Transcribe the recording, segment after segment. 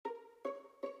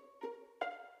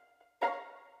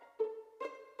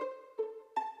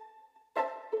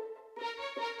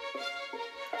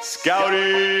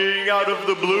Scouting out of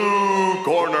the blue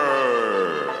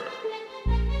corner.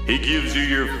 He gives you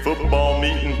your football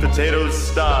meat and potatoes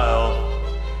style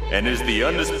and is the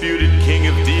undisputed king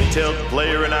of detailed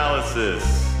player analysis.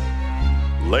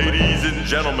 Ladies and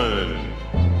gentlemen,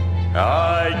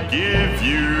 I give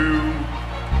you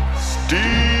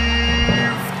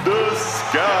Steve the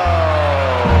Scout.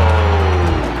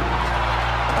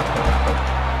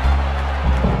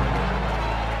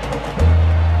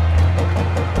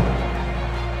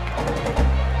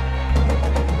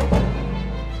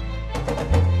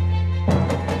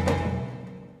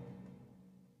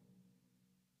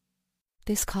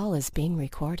 This call is being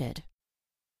recorded.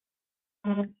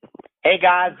 Hey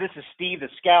guys, this is Steve the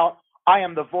Scout. I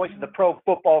am the voice of the Pro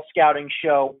Football Scouting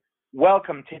Show.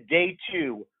 Welcome to day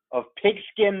 2 of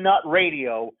Pigskin Nut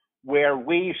Radio, where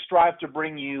we strive to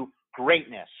bring you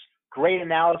greatness, great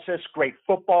analysis, great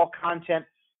football content,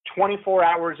 24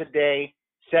 hours a day,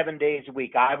 7 days a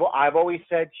week. I've always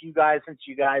said to you guys, since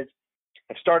you guys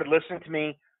have started listening to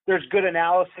me, there's good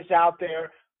analysis out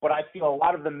there, but I feel a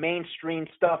lot of the mainstream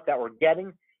stuff that we're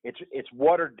getting, it's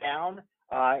watered down,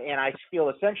 and I feel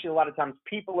essentially a lot of times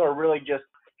people are really just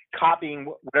copying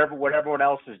what everyone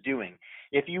else is doing.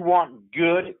 If you want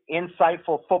good,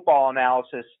 insightful football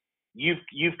analysis,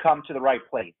 you've come to the right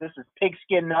place. This is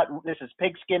Pigskin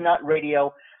Nut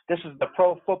Radio. This is the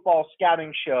Pro Football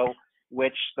Scouting Show,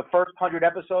 which the first 100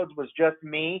 episodes was just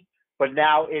me, but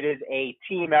now it is a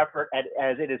team effort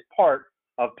as it is part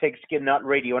of Pigskin Nut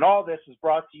Radio. And all this is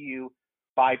brought to you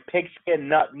by Pigskin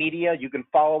Nut Media. You can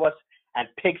follow us at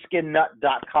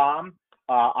pigskinnut.com.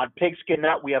 On Pigskin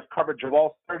Nut, we have coverage of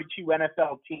all 32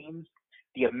 NFL teams,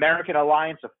 the American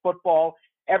Alliance of Football,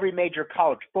 every major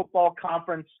college football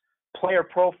conference, player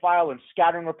profile and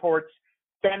scouting reports,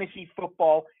 fantasy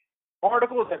football,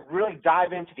 articles that really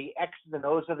dive into the X's and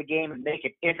O's of the game and make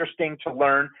it interesting to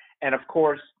learn, and of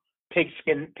course,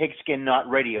 Pigskin Nut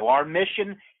Radio. Our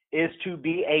mission is to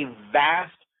be a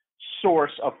vast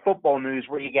source of football news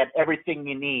where you get everything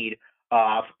you need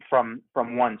from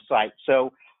one site.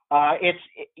 So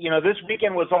this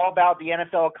weekend was all about the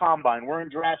NFL Combine. We're in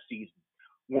draft season.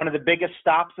 One of the biggest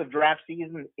stops of draft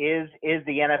season is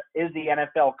the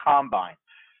NFL Combine.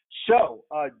 So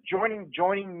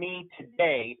joining me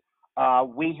today,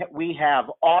 we have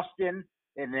Austin,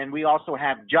 and then we also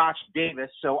have Josh Davis.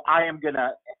 So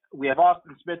we have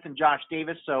Austin Smith and Josh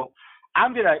Davis. So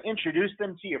I'm going to introduce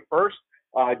them to you first.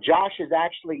 Josh is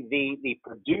actually the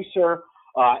producer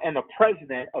and the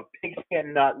president of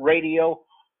Pigskin Nut Radio.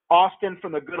 Austin,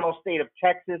 from the good old state of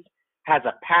Texas, has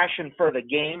a passion for the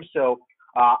game. So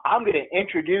I'm going to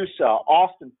introduce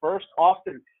Austin first.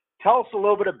 Austin, tell us a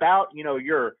little bit about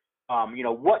your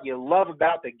what you love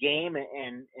about the game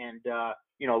and a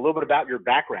little bit about your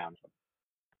background.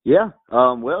 Yeah.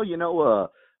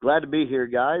 Glad to be here,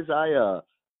 guys.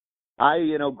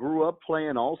 I grew up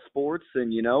playing all sports,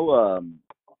 and,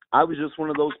 I was just one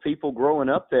of those people growing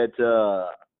up that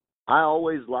I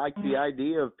always liked the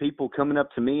idea of people coming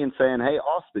up to me and saying, hey,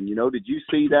 Austin, did you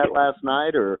see that last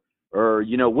night? Or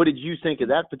what did you think of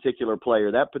that particular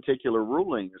player, that particular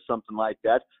ruling or something like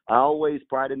that? I always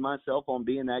prided myself on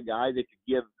being that guy that could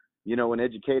give, an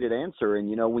educated answer. And,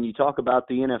 when you talk about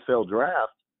the NFL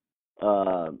draft,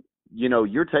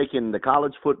 you're taking the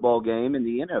college football game and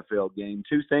the NFL game,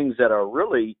 two things that are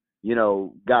really,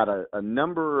 got a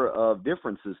number of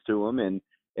differences to them. And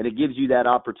it gives you that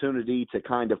opportunity to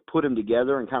kind of put them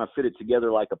together and kind of fit it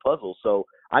together like a puzzle. So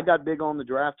I got big on the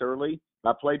draft early.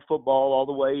 I played football all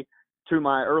the way through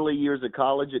my early years of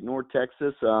college at North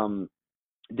Texas.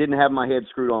 Didn't have my head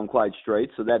screwed on quite straight,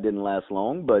 so that didn't last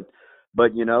long. But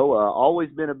always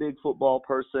been a big football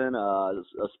person, a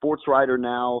sports writer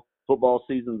now. Football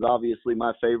season's obviously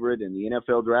my favorite, and the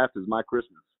NFL draft is my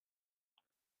Christmas.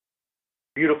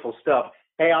 Beautiful stuff.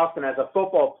 Hey, Austin, as a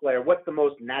football player, what's the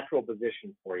most natural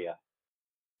position for you?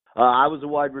 I was a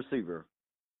wide receiver.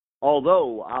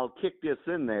 Although, I'll kick this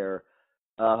in there,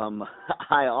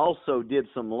 I also did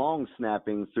some long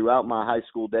snapping throughout my high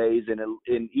school days, and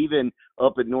even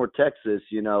up at North Texas,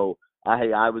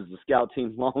 I was the scout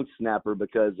team long snapper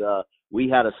because we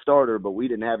had a starter, but we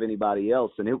didn't have anybody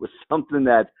else, and it was something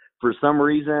that for some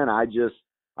reason I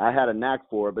had a knack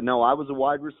for it. But no, I was a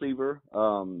wide receiver,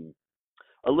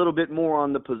 a little bit more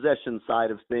on the possession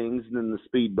side of things than the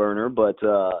speed burner, but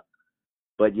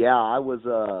yeah, I was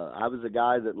a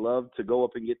guy that loved to go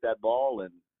up and get that ball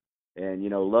and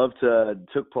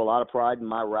took a lot of pride in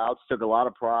my routes, took a lot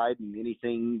of pride in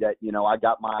anything that, I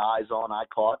got my eyes on, I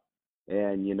caught.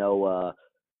 And,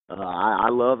 I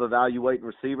love evaluating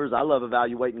receivers. I love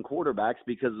evaluating quarterbacks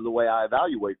because of the way I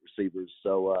evaluate receivers.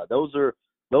 So those are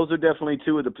those are definitely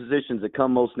two of the positions that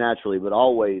come most naturally, but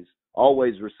always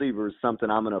receiver is something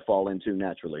I'm going to fall into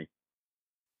naturally.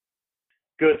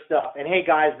 Good stuff. And hey,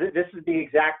 guys, this is the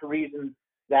exact reason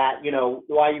that,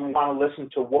 why you want to listen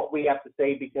to what we have to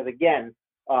say, because again,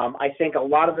 I think a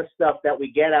lot of the stuff that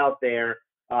we get out there,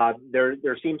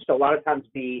 there seems to a lot of times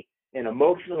be an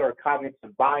emotional or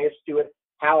cognitive bias to it.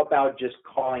 How about just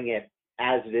calling it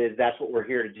as it is? That's what we're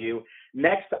here to do.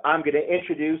 Next, I'm going to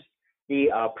introduce the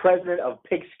president of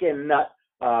Pigskin Nut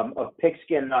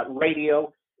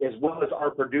Radio, as well as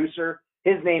our producer.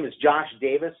 His name is Josh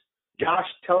Davis. Josh,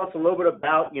 tell us a little bit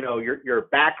about, your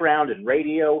background in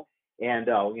radio and,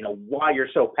 why you're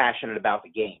so passionate about the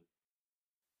game.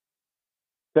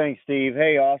 Thanks, Steve.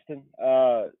 Hey, Austin.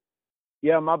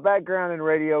 My background in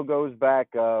radio goes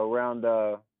back around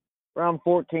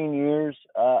 14 years.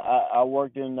 I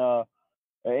worked in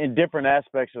different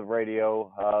aspects of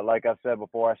radio. Like I said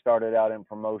before, I started out in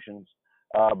promotions,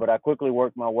 but I quickly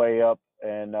worked my way up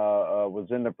and was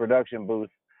in the production booth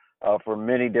for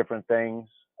many different things,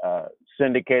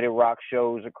 syndicated rock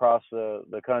shows across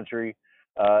the country.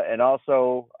 And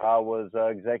also I was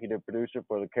executive producer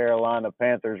for the Carolina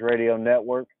Panthers radio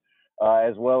network,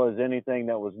 as well as anything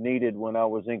that was needed when I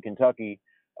was in Kentucky,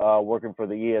 working for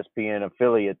the ESPN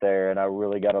affiliate there. And I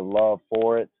really got a love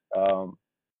for it.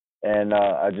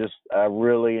 I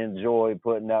really enjoy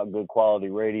putting out good quality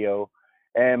radio.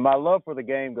 And my love for the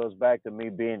game goes back to me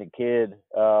being a kid.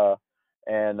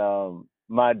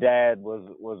 My dad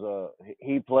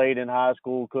he played in high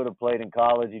school, could have played in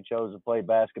college. He chose to play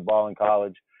basketball in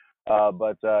college.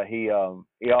 But he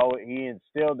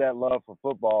instilled that love for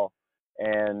football.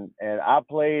 And I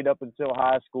played up until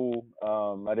high school.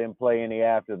 I didn't play any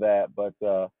after that, but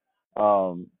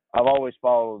I've always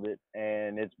followed it,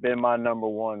 and it's been my number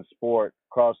one sport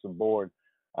across the board.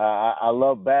 I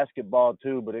love basketball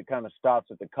too, but it kind of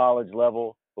stops at the college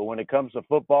level. But when it comes to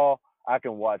football, I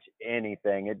can watch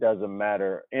anything. It doesn't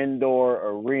matter. Indoor,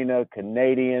 arena,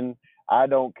 Canadian. I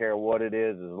don't care what it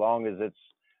is, as long as it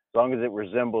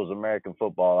resembles American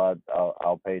football.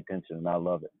 I'll pay attention, and I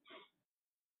love it.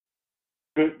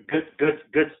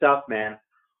 Good stuff, man.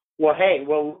 Well, hey,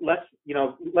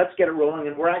 let's get it rolling,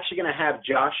 and we're actually going to have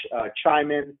Josh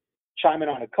chime in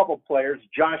on a couple players,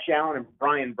 Josh Allen and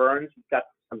Brian Burns. He's got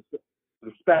some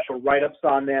special write-ups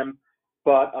on them,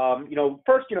 but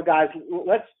first, guys,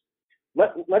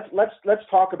 let's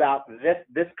talk about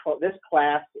this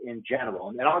class in general,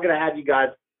 and I'm going to have you guys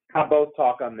kind of both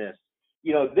talk on this.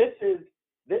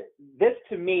 This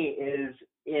to me is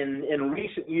in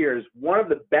recent years one of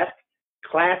the best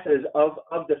classes of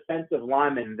defensive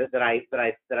linemen that I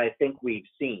think we've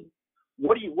seen.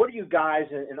 What do you guys,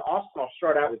 and Austin, I'll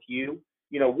start out with you.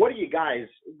 What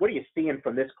are you seeing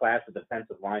from this class of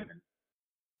defensive linemen?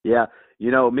 Yeah,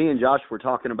 me and Josh were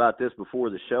talking about this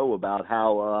before the show about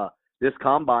how this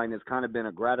combine has kind of been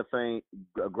a gratifying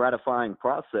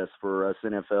process for us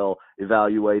NFL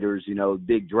evaluators,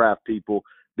 big draft people,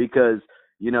 because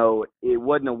it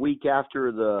wasn't a week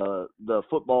after the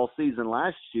football season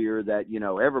last year that,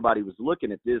 everybody was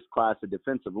looking at this class of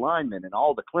defensive linemen, and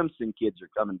all the Clemson kids are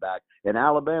coming back, and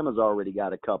Alabama's already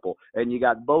got a couple, and you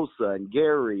got Bosa and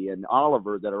Gary and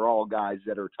Oliver that are all guys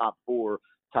that are top 4,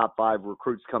 top 5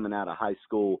 recruits coming out of high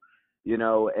school,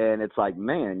 and it's like,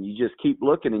 man, you just keep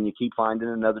looking and you keep finding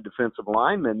another defensive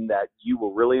lineman that you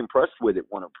were really impressed with at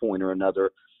one point or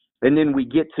another. And then we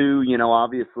get to,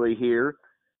 obviously here,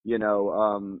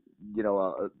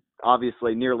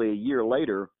 obviously nearly a year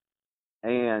later,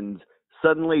 and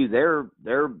suddenly they're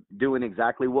doing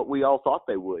exactly what we all thought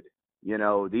they would.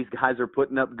 These guys are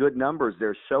putting up good numbers.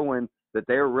 They're showing that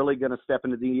they're really going to step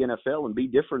into the NFL and be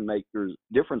difference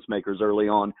makers early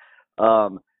on.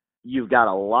 You've got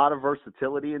a lot of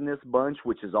versatility in this bunch,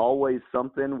 which is always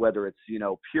something, whether it's,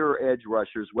 pure edge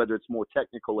rushers, whether it's more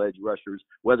technical edge rushers,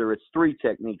 whether it's 3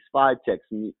 techniques, 5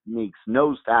 techniques,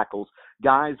 nose tackles,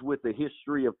 guys with a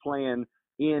history of playing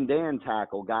end and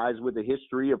tackle, guys with a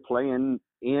history of playing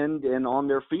end and on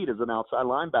their feet as an outside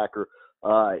linebacker.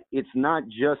 It's not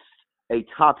just a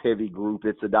top-heavy group.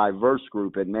 It's a diverse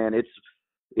group. And, man,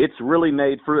 it's really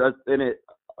made for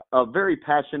a very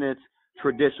passionate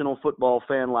traditional football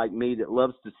fan like me that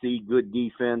loves to see good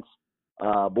defense.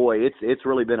 It's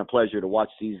really been a pleasure to watch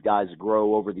these guys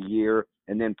grow over the year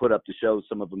and then put up the shows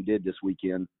some of them did this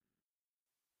weekend.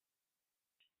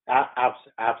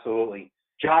 Absolutely.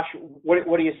 Josh, what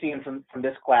are you seeing from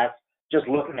this class, just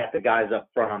looking at the guys up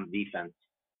front on defense?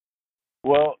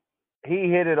 Well,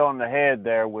 he hit it on the head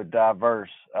there with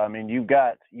diverse. I mean, you've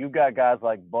got guys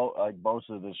like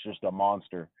Bosa that's just a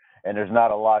monster, and there's not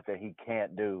a lot that he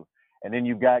can't do. And then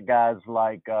you've got guys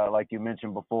like you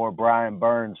mentioned before, Brian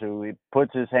Burns, who he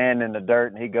puts his hand in the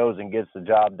dirt and he goes and gets the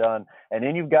job done. And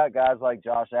then you've got guys like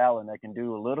Josh Allen that can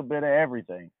do a little bit of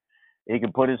everything. He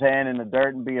can put his hand in the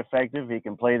dirt and be effective. He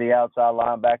can play the outside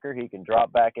linebacker. He can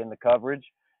drop back into coverage.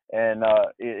 And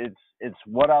it's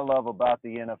what I love about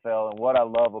the NFL and what I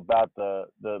love about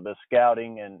the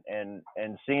scouting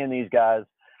and seeing these guys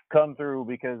come through,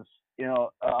 because you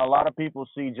know, a lot of people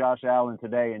see Josh Allen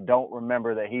today and don't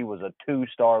remember that he was a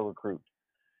 2-star recruit.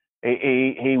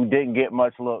 He didn't get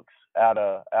much looks out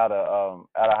of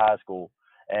high school,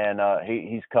 and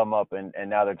he's come up and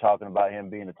now they're talking about him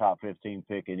being a top 15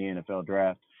 pick in the NFL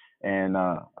draft. And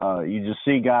you just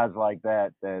see guys like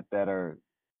that are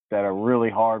really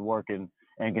hardworking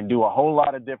and can do a whole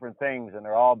lot of different things, and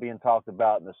they're all being talked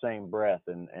about in the same breath.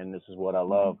 And this is what I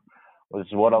love. This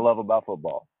is what I love about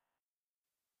football.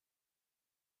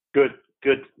 Good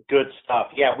stuff.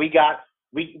 Yeah, we got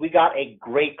a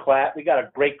great class. We got a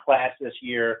great class this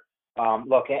year.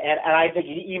 Look, and I think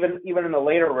even in the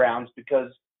later rounds,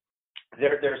 because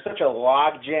there's such a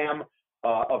log jam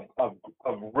of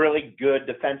really good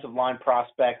defensive line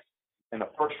prospects in the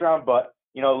first round. But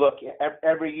you know, look,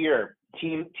 every year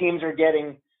teams are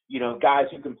getting, you know, guys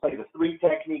who can play the 3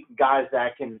 technique, guys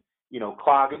that can, you know,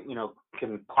 clog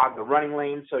the running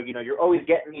lane. So you know, you're always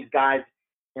getting these guys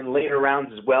in later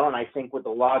rounds as well. And I think with the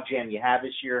log jam you have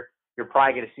this year, you're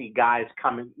probably going to see guys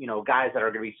coming, you know, guys that are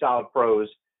going to be solid pros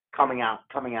coming out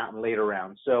in later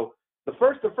rounds. So the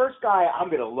first guy I'm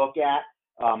going to look at,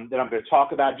 that I'm going to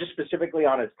talk about just specifically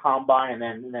on his combine,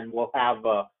 and then we'll have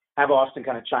Austin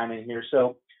kind of chime in here.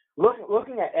 So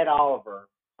looking at Ed Oliver,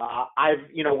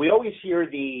 we always hear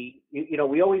the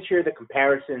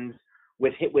comparisons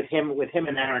with him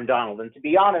and Aaron Donald. And to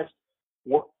be honest,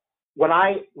 when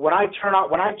I turn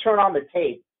on the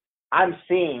tape, I'm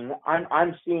seeing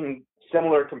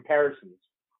similar comparisons.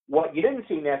 What you didn't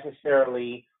see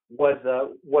necessarily was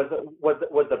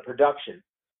the production.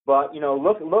 But you know,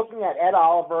 looking at Ed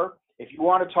Oliver, if you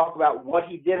want to talk about what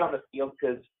he did on the field,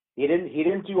 because he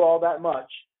didn't do all that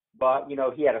much, but you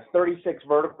know, he had a 36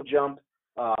 vertical jump.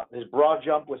 His broad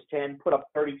jump was 10, put up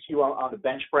 32 on the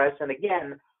bench press. And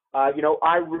again, you know,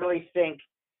 I really think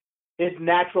his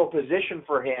natural position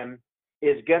for him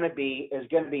is going to be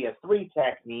a 3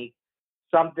 technique,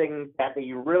 something that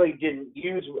he really didn't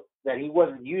use, that he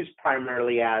wasn't used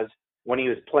primarily as when he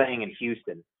was playing in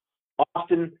Houston.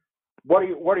 Austin, what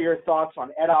are your thoughts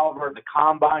on Ed Oliver, the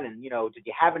combine, and you know, did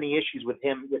you have any issues with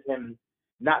him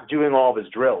not doing all of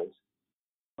his drills?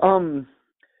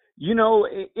 You know,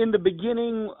 in the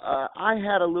beginning, I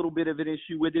had a little bit of an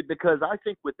issue with it, because I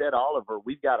think with Ed Oliver,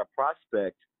 we've got a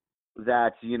prospect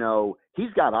that, you know,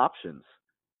 he's got options.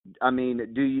 I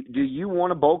mean, do you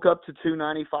want to bulk up to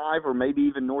 295 or maybe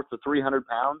even north of 300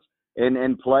 pounds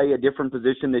and play a different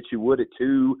position that you would at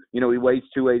 2? You know, he weighs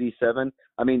 287.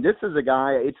 I mean, this is a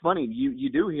guy. It's funny, you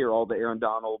do hear all the Aaron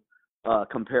Donald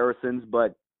comparisons,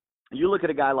 but you look at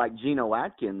a guy like Geno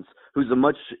Atkins, who's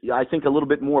I think a little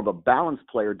bit more of a balanced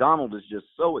player. Donald is just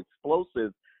so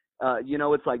explosive. You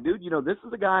know, it's like, dude, you know, this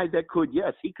is a guy that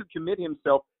he could commit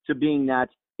himself to being that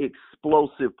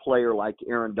explosive player like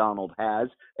Aaron Donald has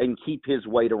and keep his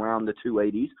weight around the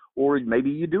 280s. Or maybe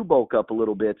you do bulk up a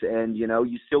little bit and, you know,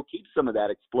 you still keep some of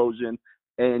that explosion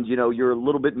and, you know, you're a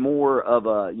little bit more of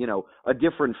a, you know, a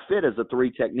different fit as a 3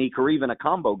 technique or even a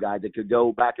combo guy that could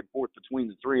go back and forth between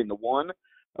the 3 and the 1.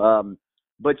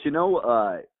 But, you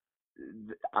know,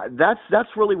 that's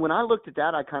really, when I looked at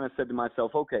that, I kind of said to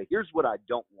myself, okay, here's what I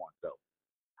don't want, though.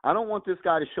 I don't want this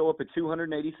guy to show up at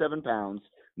 287 pounds,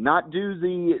 not do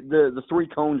the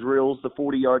 3-cone drills, the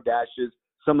 40-yard dashes,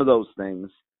 some of those things,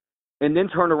 and then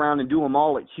turn around and do them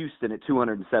all at Houston at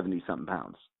 270-something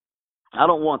pounds. I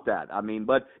don't want that. I mean,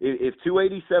 but if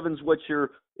 287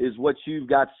 is what you've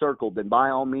got circled, then by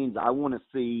all means, I want to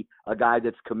see a guy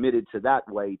that's committed to that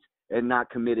weight and not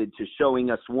committed to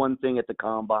showing us one thing at the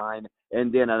combine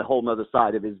and then a whole nother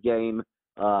side of his game.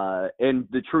 And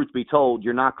the truth be told,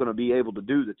 you're not going to be able to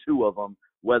do the 2 of them,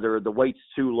 whether the weight's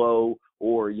too low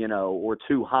or, you know, or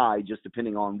too high, just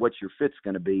depending on what your fit's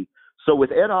going to be. So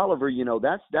with Ed Oliver, you know,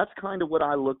 that's kind of what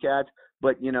I look at.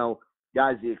 But, you know,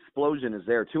 guys, the explosion is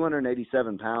there.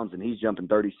 287 pounds, and he's jumping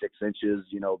 36 inches.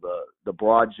 You know, the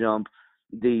broad jump,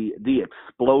 the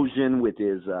explosion with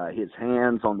his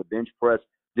hands on the bench press.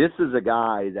 This is a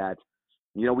guy that,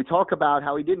 you know, we talk about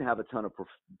how he didn't have a ton of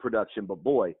production, but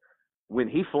boy, when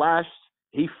he flashed,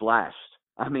 he flashed.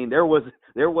 I mean, there wasn't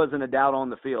a doubt on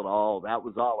the field. Oh, that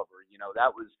was Oliver. You know,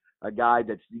 that was a guy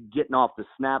that's getting off the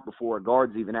snap before a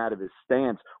guard's even out of his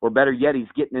stance, or better yet,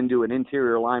 he's getting into an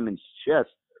interior lineman's chest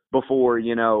before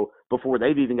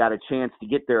they've even got a chance to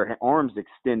get their arms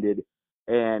extended.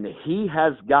 And he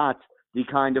has got the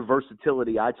kind of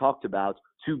versatility I talked about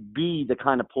to be the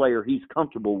kind of player he's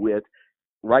comfortable with.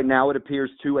 Right now it appears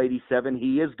 287.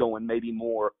 He is going maybe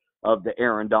more of the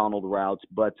Aaron Donald routes,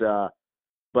 but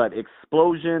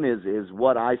explosion is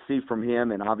what I see from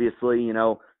him. And obviously,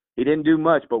 he didn't do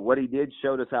much, but what he did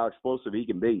showed us how explosive he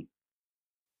can be.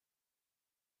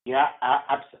 Yeah,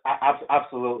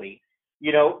 absolutely.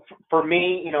 For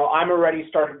me, I'm already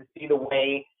starting to see the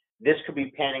way this could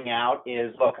be panning out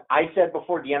is, look, I said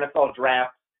before the NFL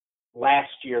draft last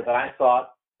year that I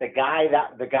thought the guy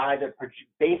that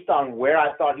based on where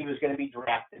I thought he was going to be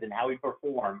drafted and how he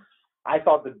performed, I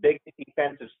thought the big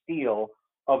defensive steal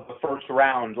of the first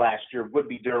round last year would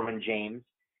be Derwin James,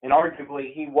 and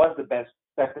arguably he was the best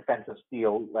defensive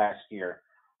steal last year.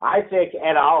 I think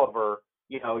Ed Oliver,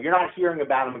 you're not hearing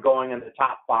about him going in the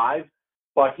top 5,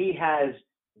 but he has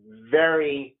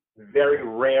very, very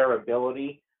rare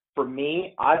ability. For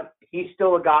me, he's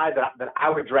still a guy that I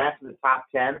would draft in the top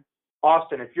 10.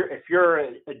 Austin, if you're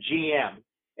a GM,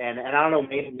 and I don't know,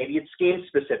 maybe it's scheme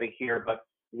specific here, but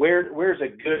where's a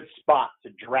good spot to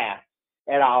draft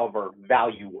Ed Oliver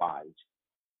value wise?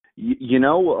 You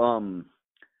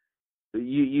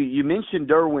mentioned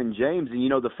Derwin James,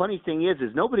 and the funny thing is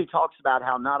nobody talks about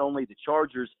how not only the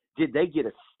Chargers did they get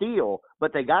a steal,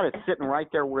 but they got it sitting right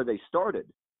there where they started.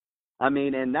 I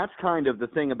mean, and that's kind of the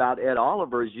thing about Ed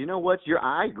Oliver is,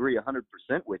 I agree 100%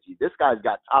 with you. This guy's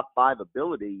got top 5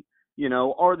 ability.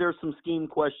 Are there some scheme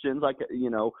questions like,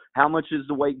 how much is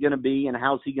the weight going to be and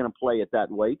how's he going to play at that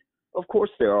weight? Of course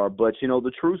there are, but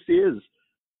the truth is,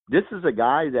 this is a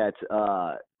guy that,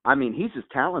 he's as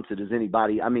talented as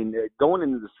anybody. I mean, going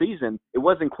into the season, it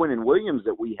wasn't Quinnen Williams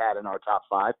that we had in our top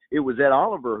 5. It was Ed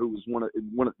Oliver who was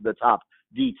one of the top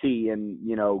DT and,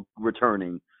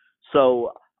 returning.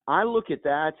 So I look at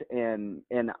that and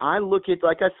I look at,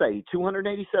 like I say,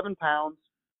 287 pounds,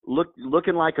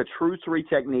 looking like a true 3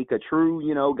 technique, a true,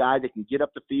 guy that can get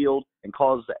up the field and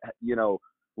cause,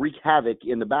 wreak havoc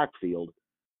in the backfield.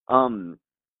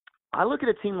 I look at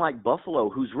a team like Buffalo,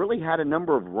 who's really had a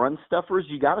number of run stuffers.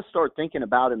 You got to start thinking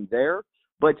about him there.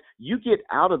 But you get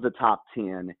out of the top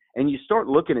 10 and you start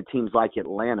looking at teams like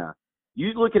Atlanta.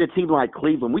 You look at a team like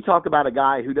Cleveland. We talk about a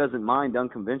guy who doesn't mind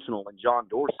unconventional and John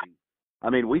Dorsey. I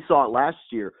mean, we saw it last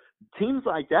year. Teams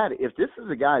like that, if this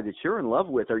is a guy that you're in love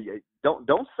with, or you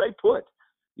don't stay put.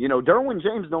 Derwin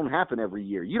James don't happen every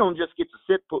year. You don't just get to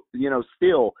sit,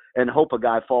 still and hope a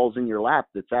guy falls in your lap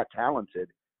that's that talented.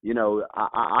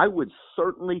 I would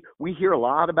certainly – we hear a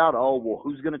lot about,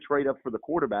 who's going to trade up for the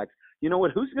quarterbacks? You know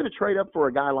what? Who's going to trade up for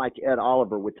a guy like Ed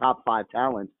Oliver with top 5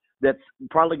 talent that's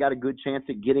probably got a good chance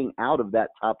at getting out of that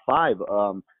top 5?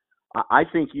 I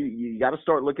think you got to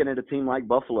start looking at a team like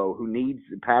Buffalo who needs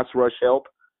pass rush help.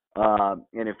 And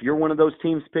if you're one of those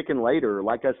teams picking later,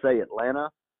 like I say, Atlanta,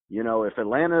 if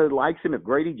Atlanta likes him, if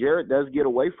Grady Jarrett does get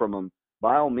away from him,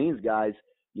 by all means, guys,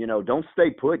 don't stay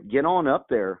put. Get on up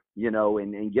there,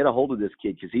 and get a hold of this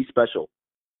kid because he's special.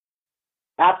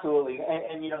 Absolutely.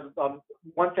 And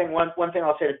one thing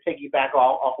I'll say to piggyback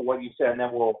off of what you said, and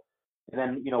then we'll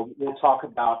talk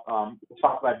about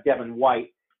Devin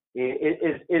White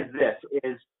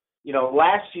is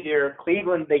last year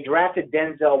Cleveland, they drafted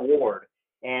Denzel Ward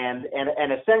and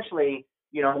essentially,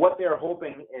 what they're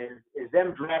hoping is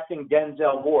them drafting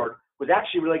Denzel Ward was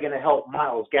actually really going to help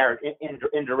Myles Garrett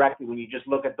indirectly when you just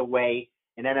look at the way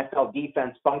an NFL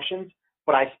defense functions.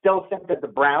 But I still think that the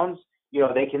Browns,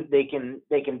 they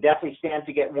can definitely stand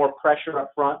to get more pressure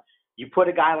up front. You put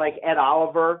a guy like Ed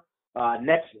Oliver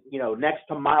next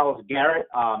to Myles Garrett.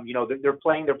 They're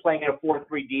playing in a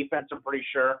 4-3 defense. I'm pretty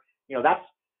sure.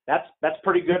 That's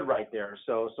pretty good right there.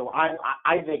 So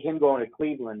I think him going to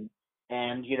Cleveland,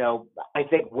 and I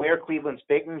think where Cleveland's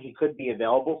picking, he could be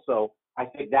available. So I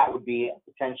think that would be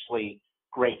a potentially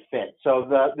great fit. So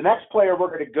the next player we're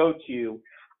going to go to,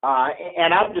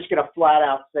 and I'm just going to flat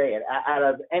out say it, out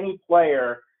of any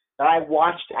player that I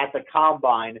watched at the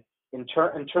Combine in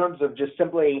terms of just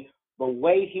simply the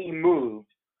way he moved,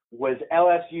 was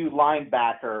LSU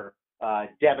linebacker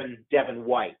Devin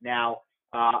White. Now,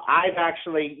 I've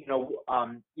actually,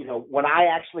 when I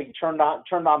actually turned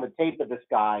on the tape of this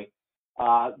guy,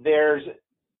 there's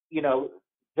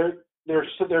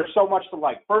so much to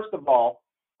like. First of all,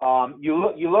 you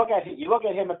look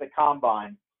at him at the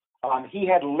Combine. He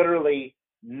had literally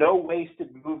no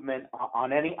wasted movement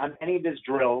on any of his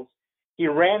drills. He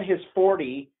ran his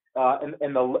 40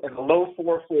 in the low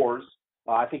 4.4s.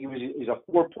 I think he's a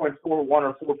 4.41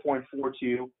 or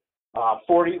 4.42.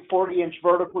 40-inch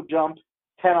vertical jump,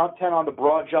 10 on the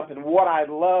broad jump. And what I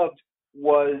loved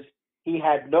was He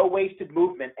had no wasted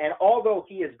movement, and although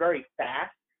he is very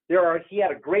fast, he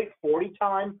had a great 40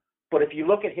 time, but if you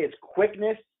look at his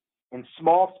quickness in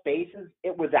small spaces,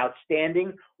 it was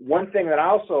outstanding. One thing that I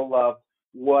also loved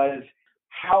was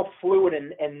how fluid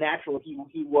and natural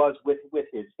he was with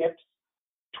his hips.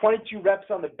 22 reps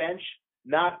on the bench,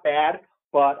 not bad,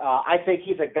 but I think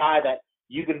he's a guy that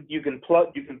you can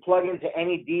plug into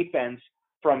any defense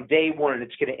from day one, and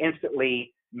it's going to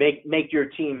instantly make your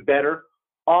team better.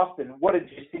 Austin, what did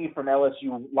you see from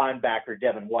LSU linebacker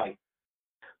Devin White?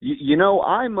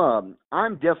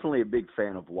 I'm definitely a big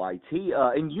fan of White. He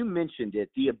and you mentioned it,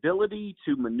 the ability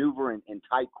to maneuver in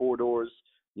tight corridors.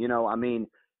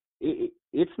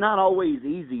 It's not always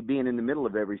easy being in the middle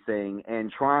of everything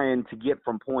and trying to get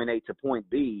from point A to point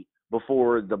B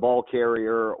before the ball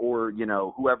carrier or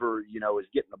whoever is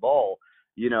getting the ball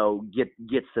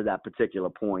gets to that particular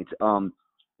point.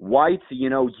 White,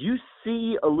 you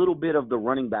see a little bit of the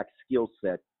running back skill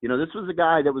set. This was a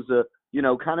guy that was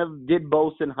kind of did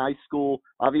both in high school,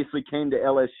 obviously came to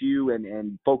LSU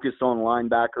and focused on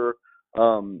linebacker.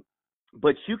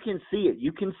 But you can see it.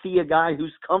 You can see a guy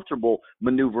who's comfortable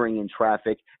maneuvering in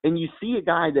traffic, and you see a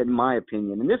guy that, in my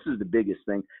opinion, and this is the biggest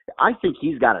thing, I think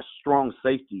he's got a strong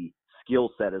safety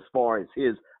skill set as far as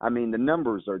the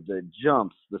numbers are the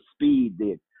jumps, the speed,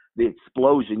 the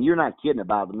explosion. You're not kidding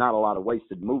about not a lot of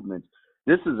wasted movement.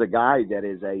 This is a guy that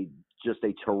is just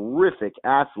a terrific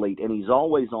athlete, and he's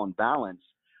always on balance.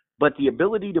 But the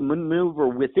ability to maneuver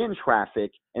within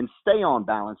traffic and stay on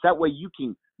balance, that way you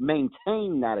can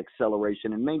maintain that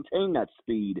acceleration and maintain that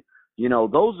speed.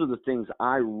 Those are the things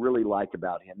I really like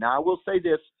about him. Now, I will say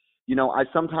this, I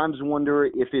sometimes wonder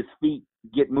if his feet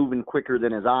get moving quicker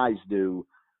than his eyes do.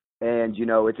 And,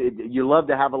 you love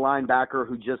to have a linebacker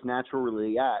who just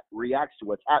naturally reacts to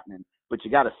what's happening, but you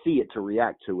got to see it to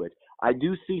react to it. I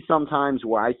do see sometimes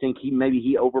where I think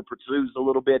he over pursues a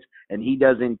little bit, and he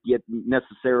doesn't get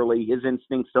necessarily, his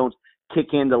instincts don't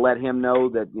kick in to let him know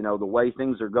that, the way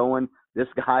things are going, this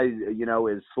guy,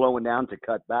 is slowing down to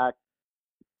cut back.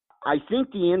 I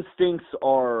think the instincts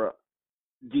are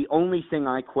the only thing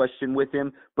I question with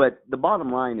him, but the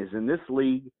bottom line is in this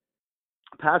league,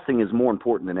 passing is more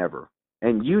important than ever.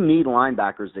 And you need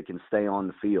linebackers that can stay on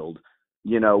the field,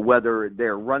 whether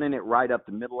they're running it right up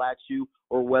the middle at you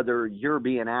or whether you're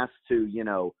being asked to,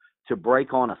 to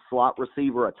break on a slot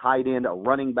receiver, a tight end, a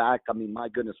running back. I mean, my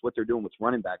goodness, what they're doing with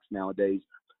running backs nowadays,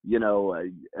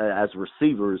 as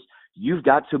receivers, you've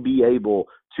got to be able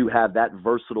to have that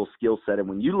versatile skill set. And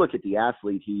when you look at the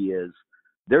athlete he is,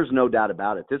 there's no doubt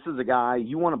about it. This is a guy,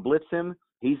 you want to blitz him,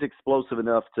 he's explosive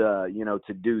enough to,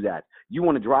 to do that. You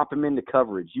want to drop him into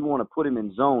coverage. You want to put him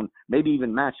in zone, maybe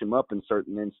even match him up in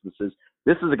certain instances.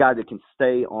 This is a guy that can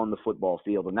stay on the football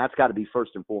field, and that's got to be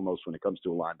first and foremost when it comes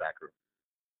to a linebacker.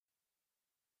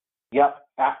 Yep,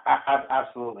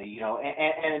 absolutely.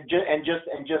 And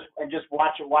just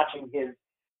watching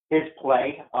his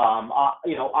play,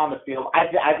 on the field.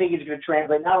 I think he's going to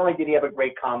translate. Not only did he have a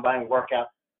great combine workout,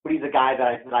 but he's a guy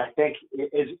that I think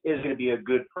is going to be a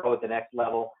good pro at the next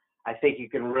level. I think you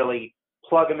can really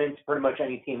plug him into pretty much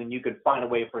any team, and you can find a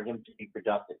way for him to be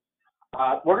productive.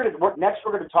 We're going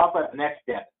to talk about the next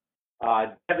step,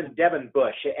 Devin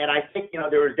Bush, and I think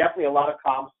there was definitely a lot of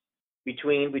comps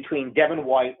between Devin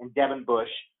White and Devin Bush.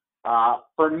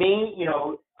 For me,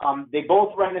 they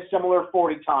both ran a similar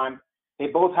 40 time. They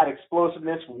both had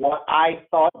explosiveness. What I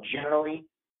thought generally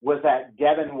was that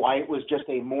Devin White was just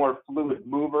a more fluid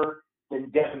mover than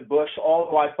Devin Bush,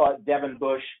 although I thought Devin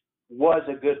Bush was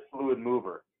a good fluid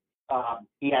mover.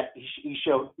 He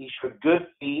showed good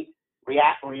feet,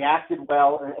 reacted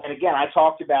well, and again, I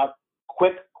talked about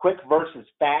quick versus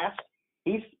fast.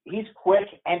 He's quick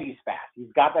and he's fast.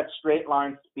 He's got that straight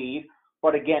line speed,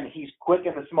 but again, he's quick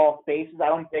in the small spaces. I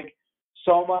don't think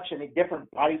so much in a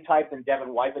different body type than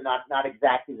Devin White, but not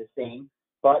exactly the same.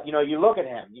 But you look at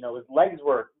him. His legs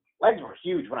were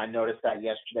huge when I noticed that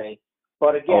yesterday.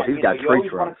 But again, he's got you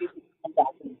always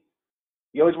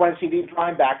want to see these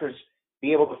linebackers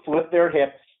be able to flip their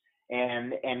hips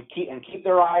and keep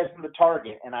their eyes on the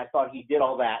target. And I thought he did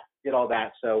all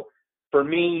that. So for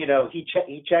me, he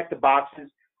checked the boxes.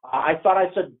 I thought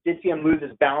did see him lose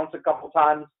his balance a couple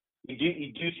times. You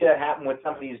do see that happen with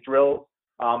some of these drills.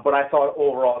 But I thought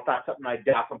overall, it's not something I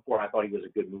doubted him for. I thought he was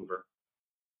a good mover.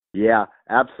 Yeah,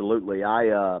 absolutely. I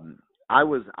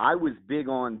was big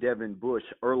on Devin Bush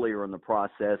earlier in the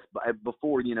process,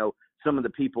 before some of the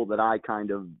people that I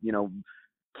kind of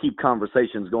keep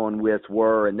conversations going with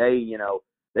were, and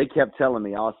they kept telling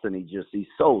me, Austin, he's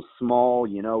so small.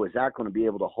 Is that going to be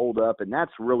able to hold up? And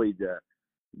that's really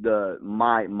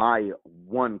my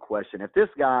one question. If this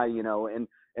guy, and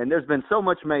and there's been so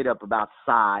much made up about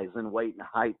size and weight and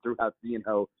height throughout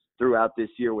this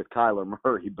year with Kyler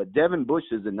Murray. But Devin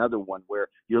Bush is another one where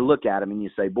you look at him and you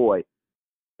say, boy,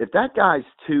 if that guy's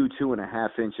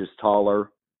 2.5 inches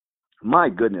taller, my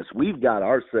goodness, we've got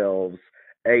ourselves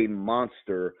a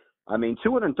monster. I mean,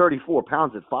 234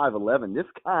 pounds at 5'11". This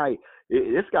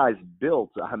guy's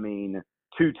built,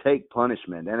 to take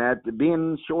punishment. And at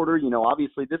being shorter,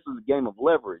 obviously this is a game of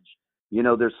leverage.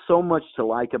 There's so much to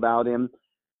like about him.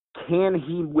 Can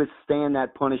he withstand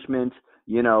that punishment,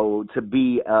 to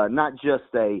be not just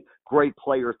a great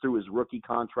player through his rookie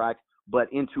contract, but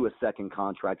into a second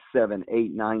contract 7,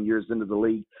 8, 9 years into the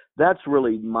league? That's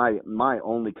really my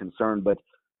only concern. But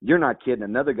you're not kidding.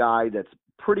 Another guy that's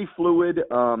pretty fluid.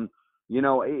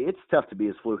 It's tough to be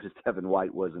as fluid as Devin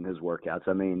White was in his workouts.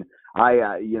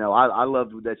 I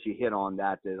loved that you hit on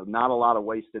that. Not a lot of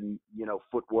wasted,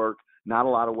 footwork, not a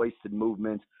lot of wasted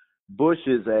movement. Bush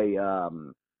is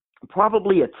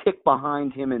probably a tick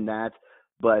behind him in that.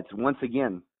 But once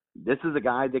again, this is a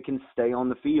guy that can stay on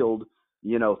the field,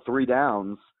 3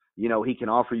 downs. He can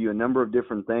offer you a number of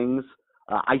different things.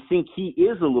 I think he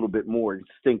is a little bit more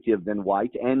instinctive than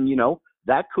White, and,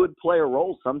 that could play a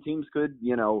role. Some teams could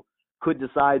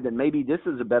decide that maybe this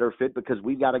is a better fit because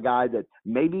we've got a guy that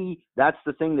maybe that's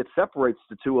the thing that separates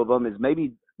the two of them is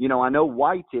maybe, I know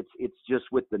White, it's just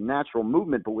with the natural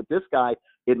movement, but with this guy,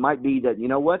 it might be that,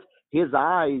 his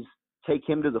eyes take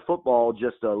him to the football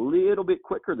just a little bit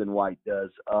quicker than White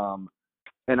does.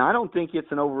 And I don't think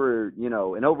it's an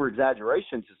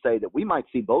over-exaggeration to say that we might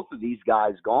see both of these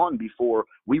guys gone before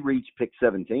we reach pick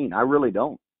 17. I really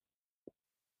don't.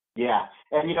 Yeah,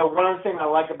 and one of the things I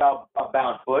like about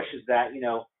Bush is that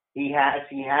he has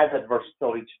that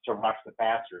versatility to rush the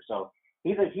passer. So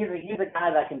he's a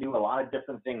guy that can do a lot of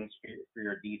different things for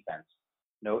your defense.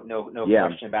 No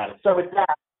question about it. So with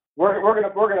that, we're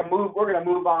gonna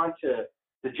move on to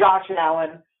Josh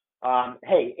Allen.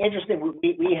 Hey, interesting.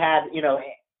 We had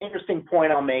interesting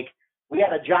point I'll make. We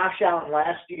had a Josh Allen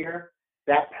last year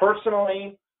that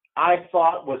personally I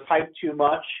thought was hyped too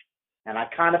much. And I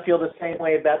kind of feel the same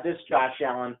way about this Josh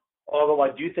Allen, although I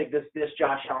do think this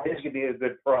Josh Allen is going to be a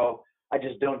good pro. I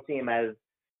just don't see him as,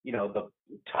 the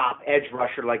top edge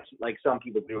rusher like some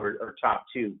people do or top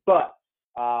 2. But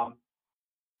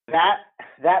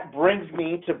that brings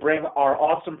me to bring our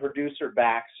awesome producer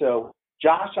back. So,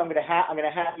 Josh, I'm going to have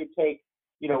you take,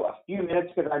 a few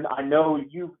minutes because I know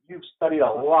you've studied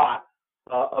a lot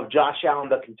of Josh Allen,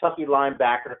 the Kentucky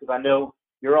linebacker, because I know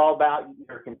you're all about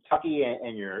your Kentucky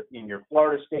and your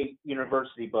Florida State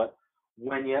University, but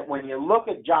when you look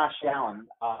at Josh Allen,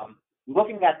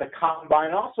 looking at the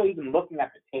combine, also even looking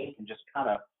at the tape, and just kind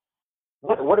of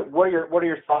what are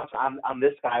your thoughts on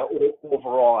this guy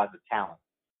overall as a talent?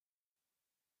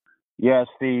 Yeah,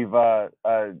 Steve.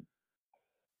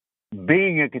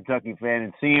 Being a Kentucky fan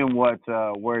and seeing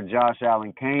where Josh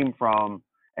Allen came from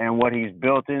and what he's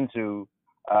built into.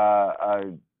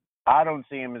 I don't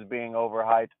see him as being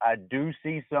overhyped. I do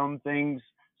see some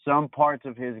some parts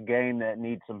of his game that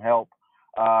need some help.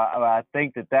 I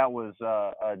think that was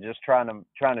just trying to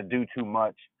do too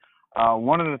much.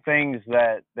 One of the things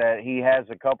that he has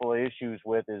a couple of issues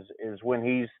with is when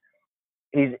he's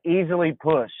easily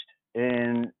pushed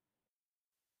and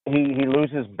he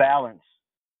loses balance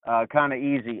kind of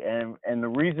easy. And the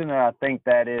reason that I think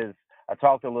that is, I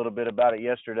talked a little bit about it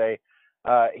yesterday.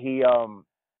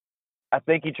 I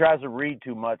think he tries to read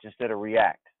too much instead of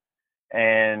react.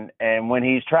 And when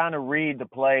he's trying to read the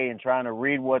play and trying to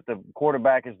read what the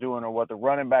quarterback is doing or what the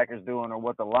running back is doing or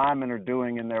what the linemen are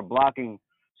doing in their blocking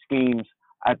schemes,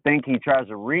 I think he tries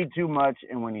to read too much.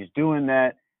 And when he's doing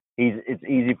that, it's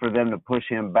easy for them to push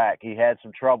him back. He had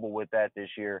some trouble with that this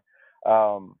year.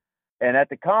 And at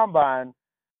the combine,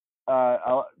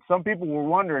 some people were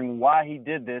wondering why he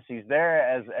did this. He's there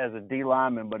as a D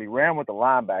lineman, but he ran with the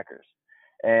linebackers.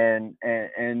 And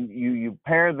you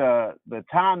pair the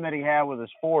time that he had with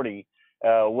his 40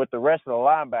 with the rest of the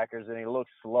linebackers, and he looks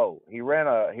slow. He ran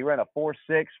a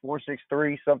 4.6,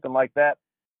 4.63, something like that,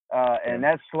 and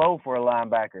that's slow for a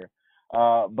linebacker.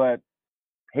 But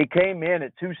he came in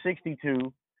at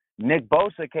 262. Nick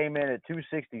Bosa came in at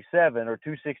 267 or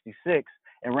 266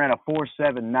 and ran a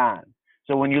 4.79.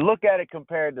 So when you look at it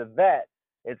compared to that,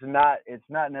 it's not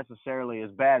necessarily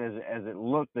as bad as it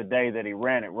looked the day that he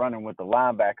ran it, running with the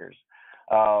linebackers.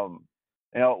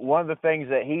 One of the things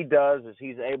that he does is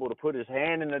he's able to put his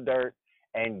hand in the dirt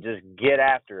and just get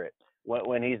after it.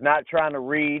 When he's not trying to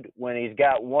read, when he's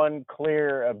got one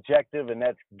clear objective, and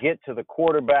that's get to the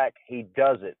quarterback, he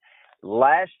does it.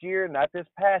 Last year, not this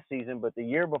past season, but the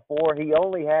year before, he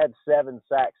only had 7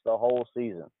 sacks the whole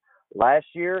season. Last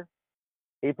year,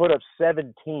 he put up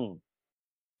 17.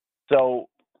 So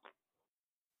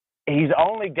he's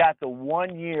only got the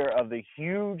 1 year of the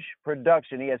huge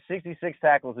production. He had 66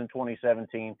 tackles in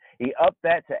 2017. He upped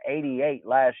that to 88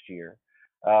 last year,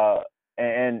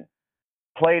 and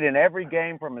played in every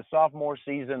game from his sophomore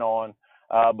season on.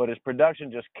 But his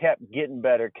production just kept getting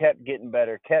better.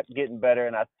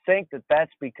 And I think that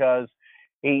that's because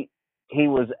he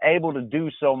was able to do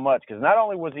so much. Because not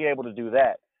only was he able to do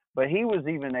that, but he was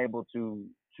even able to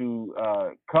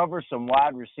cover some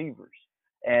wide receivers.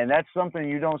 And that's something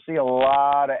you don't see a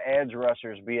lot of edge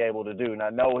rushers be able to do. And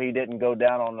I know he didn't go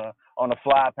down on a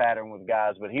fly pattern with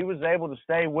guys, but he was able to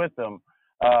stay with them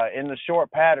in the short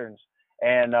patterns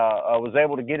and was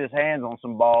able to get his hands on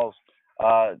some balls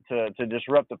to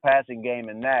disrupt the passing game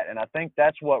in that. And I think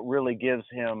that's what really gives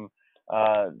him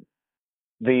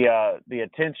the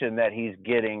attention that he's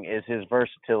getting is his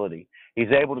versatility.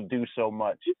 He's able to do so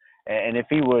much. And if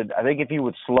he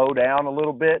would slow down a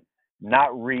little bit,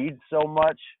 not read so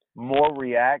much, more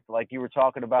react, like you were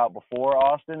talking about before,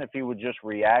 Austin, if he would just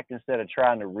react instead of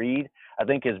trying to read, I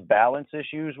think his balance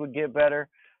issues would get better.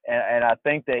 And I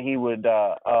think that he would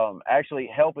actually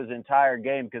help his entire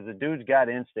game because the dude's got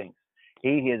instincts.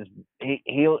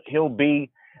 He'll be.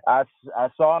 I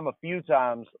saw him a few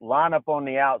times line up on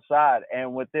the outside,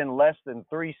 and within less than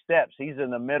 3 steps, he's in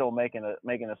the middle making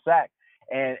a sack.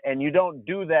 And you don't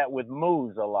do that with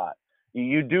moves a lot.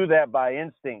 You do that by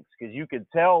instincts because you can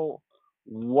tell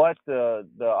what the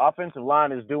offensive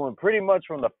line is doing pretty much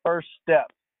from the first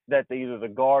step that either the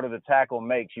guard or the tackle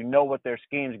makes. You know what their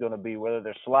scheme is going to be, whether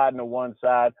they're sliding to one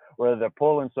side, whether they're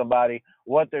pulling somebody,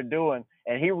 what they're doing,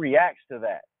 and he reacts to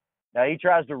that. Now, he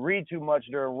tries to read too much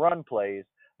during run plays,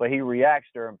 but he reacts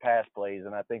during pass plays,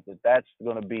 and I think that that's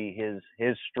going to be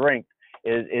his strength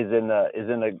is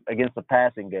against the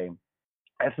passing game.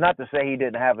 That's not to say he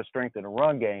didn't have a strength in the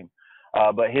run game,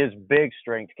 but his big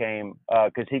strength came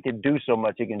because he can do so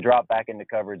much. He can drop back into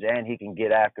coverage, and he can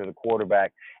get after the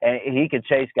quarterback, and he can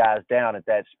chase guys down at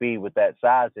that speed with that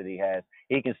size that he has.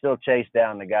 He can still chase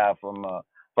down the guy from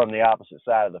the opposite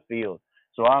side of the field.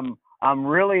 So I'm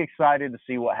really excited to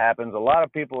see what happens. A lot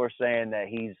of people are saying that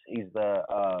he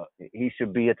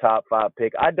should be a top 5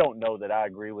 pick. I don't know that I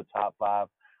agree with top 5.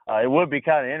 It would be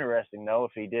kind of interesting, though,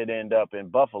 if he did end up in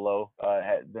Buffalo,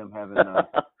 them having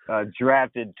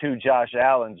drafted 2 Josh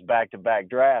Allens back-to-back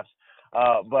drafts.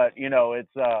 But, you know,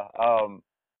 it's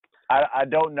I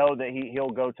don't know that he'll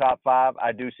go top 5.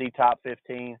 I do see top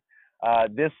 15.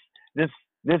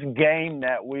 This game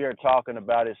that we are talking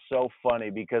about is so funny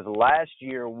because last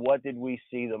year, what did we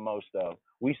see the most of?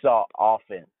 We saw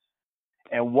offense.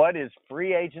 And what is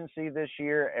free agency this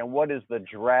year and what is the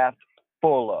draft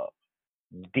full of?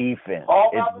 Defense.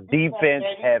 It's defense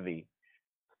heavy.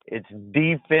 It's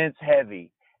defense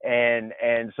heavy. And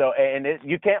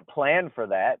you can't plan for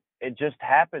that. It just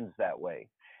happens that way.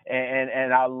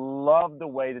 And I love the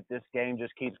way that this game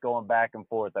just keeps going back and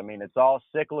forth. I mean, it's all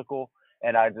cyclical.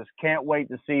 And I just can't wait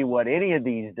to see what any of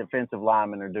these defensive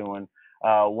linemen are doing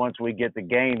once we get the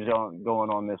games going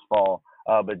on this fall.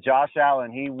 But Josh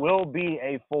Allen, he will be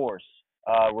a force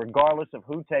regardless of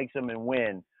who takes him and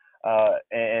when.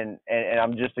 And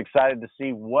I'm just excited to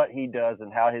see what he does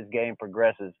and how his game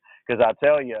progresses. Because I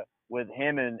tell you, with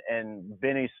him and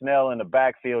Benny Snell in the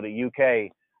backfield at UK,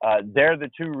 they're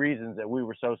the 2 reasons that we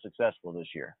were so successful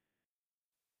this year.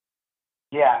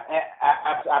 Yeah,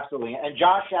 absolutely. And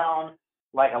Josh Allen,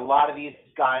 like a lot of these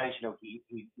guys, you know, he's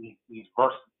he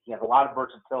has a lot of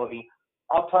versatility.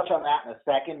 I'll touch on that in a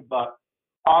second. But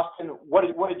Austin, what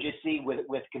did you see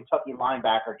with Kentucky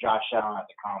linebacker Josh Allen at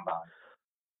the combine?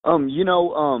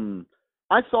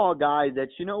 I saw a guy that,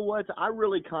 you know what, I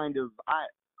really kind of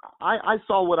I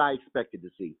saw what I expected to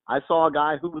see. I saw a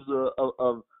guy who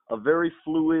was a very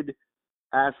fluid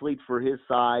athlete for his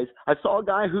size. I saw a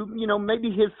guy who, you know,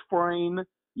 maybe his frame,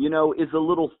 you know, is a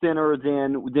little thinner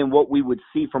than what we would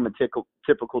see from a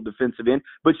typical defensive end.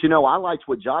 But, you know, I liked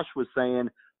what Josh was saying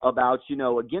about, you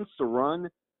know, against the run,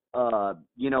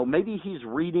 you know, maybe he's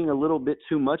reading a little bit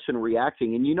too much and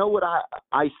reacting. And you know what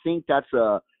I think that's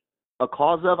a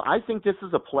cause of? I think this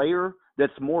is a player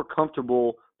that's more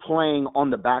comfortable playing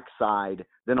on the backside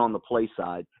than on the play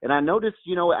side. And I noticed,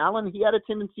 you know, Allen, he had a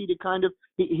tendency to kind of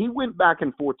he went back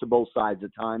and forth to both sides at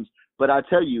times. But I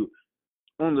tell you,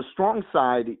 on the strong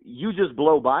side, you just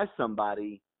blow by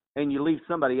somebody and you leave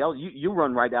somebody else. You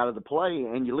run right out of the play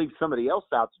and you leave somebody else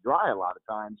out to dry a lot of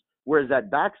times. Whereas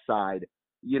that backside,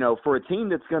 you know, for a team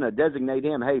that's going to designate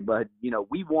him, hey, bud, you know,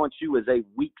 we want you as a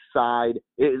weak side.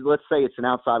 Let's say it's an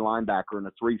outside linebacker in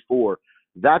a 3-4.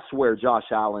 That's where Josh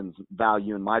Allen's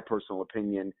value, in my personal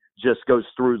opinion, just goes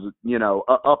through, you know,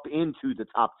 up into the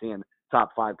top 10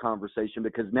 top 5 conversation,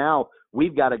 because now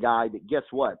we've got a guy that, guess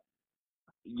what?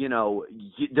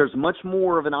 There's much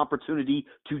more of an opportunity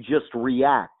to just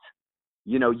react.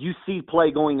 You see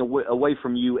play going away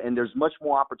from you, and there's much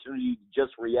more opportunity to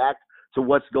just react to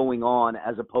what's going on,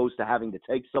 as opposed to having to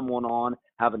take someone on,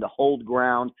 having to hold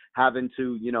ground, having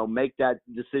to, make that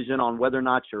decision on whether or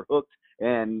not you're hooked,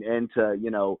 and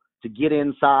to get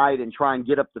inside and try and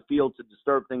get up the field to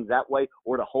disturb things that way,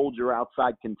 or to hold your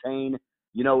outside contain.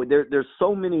 There's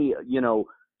so many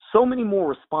more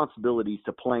responsibilities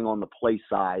to playing on the play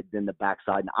side than the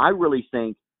backside. And I really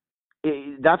think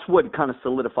that's what kind of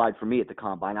solidified for me at the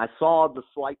Combine. I saw the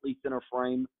slightly thinner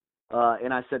frame,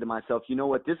 and I said to myself, you know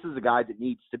what, this is a guy that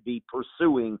needs to be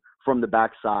pursuing from the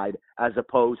backside as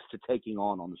opposed to taking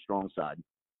on the strong side.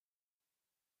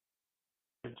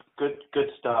 Good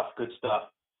stuff. Good stuff.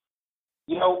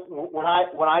 When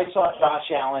I saw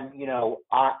Josh Allen,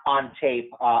 on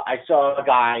tape, I saw a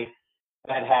guy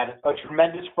that had a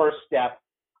tremendous first step,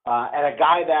 and a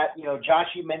guy that, Josh,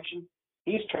 you mentioned,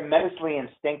 he's tremendously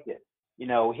instinctive.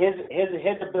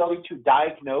 His ability to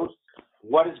diagnose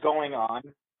what is going on,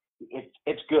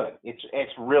 it's good.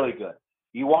 It's really good.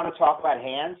 You want to talk about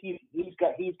hands? He's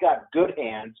got good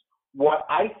hands. What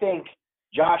I think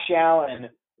Josh Allen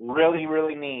really,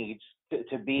 really needs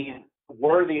to be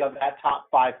worthy of that top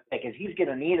 5 pick is he's going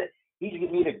to need it. He's going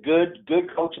to need a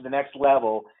good coach at the next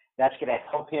level that's going to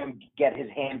help him get his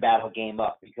hand battle game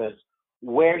up, because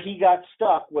where he got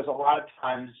stuck was a lot of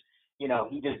times,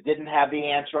 he just didn't have the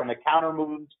answer on the counter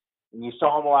moves, and you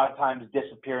saw him a lot of times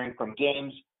disappearing from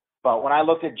games. But when I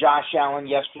looked at Josh Allen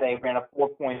yesterday, ran a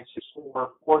 4.64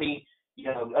 40,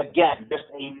 again, just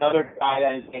another guy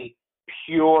that is a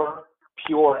pure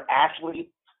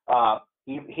athlete.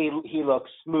 He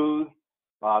looks smooth,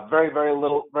 very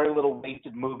little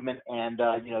wasted movement, and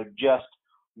just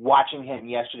watching him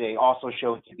yesterday also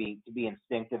showed to be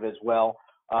instinctive as well.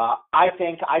 I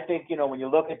think when you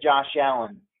look at Josh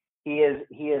Allen, he is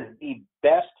the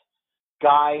best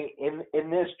guy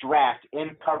in this draft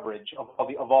in coverage of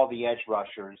all the edge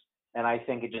rushers, and I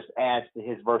think it just adds to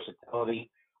his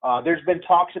versatility. There's been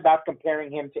talks about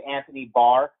comparing him to Anthony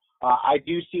Barr. I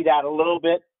do see that a little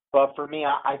bit, but for me,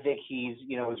 I think he's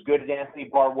as good as Anthony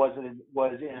Barr was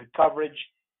in coverage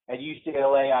at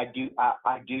UCLA. I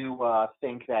do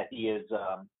think that he is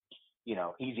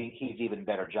he's even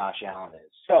better. Josh Allen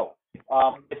is. So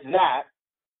with that,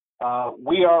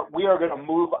 we are going to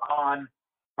move on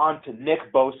to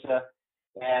Nick Bosa,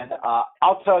 and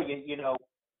I'll tell you,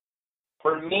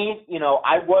 for me,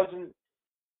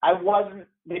 I wasn't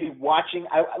maybe watching.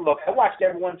 I watched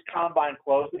everyone's combine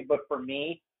closely, but for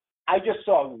me, I just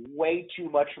saw way too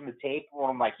much from the tape where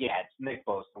I'm like, yeah, it's Nick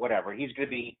Bosa, whatever. He's gonna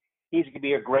be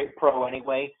a great pro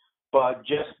anyway. But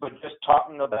just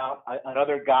talking about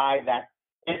another guy that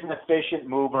is an efficient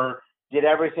mover, did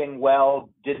everything well,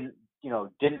 didn't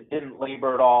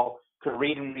labor at all, could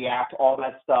read and react, all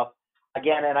that stuff.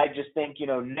 Again, and I just think,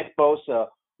 Nick Bosa,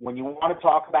 when you want to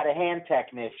talk about a hand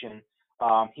technician,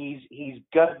 he's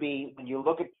gonna be, when you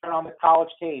look at turn on the college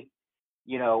tape,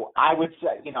 I would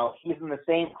say, he's in the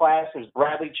same class as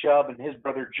Bradley Chubb and his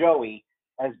brother Joey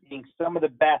as being some of the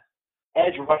best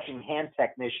edge rushing hand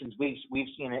technicians we've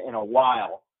seen in a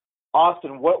while.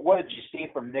 Austin, what did you see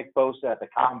from Nick Bosa at the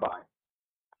Combine?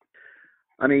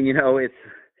 I mean,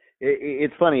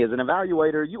 it's funny. As an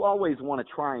evaluator, you always want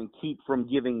to try and keep from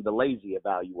giving the lazy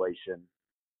evaluation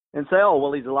and say, oh,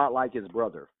 well, he's a lot like his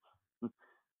brother.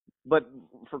 But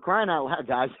for crying out loud,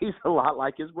 guys, he's a lot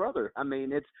like his brother. I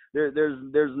mean,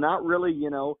 there's not really,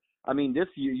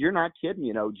 you're not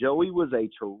kidding. Joey was a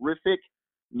terrific,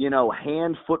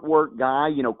 hand footwork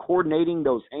guy, coordinating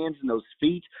those hands and those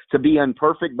feet to be in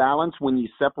perfect balance when you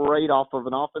separate off of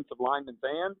an offensive lineman's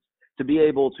hands to be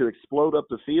able to explode up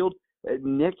the field.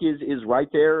 Nick is right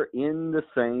there in the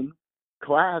same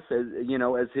class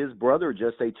as his brother,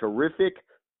 just a terrific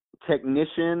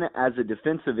technician as a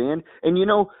defensive end. And,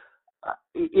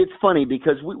 it's funny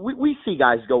because we see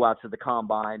guys go out to the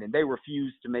Combine and they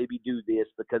refuse to maybe do this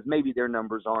because maybe their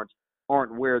numbers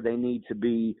aren't where they need to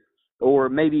be, or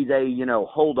maybe they,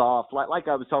 hold off. Like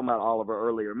I was talking about Oliver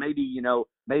earlier, maybe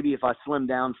if I slim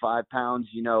down 5 pounds,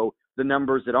 the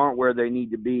numbers that aren't where they need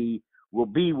to be will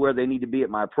be where they need to be at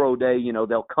my pro day.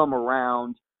 They'll come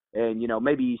around and,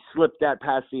 maybe slip that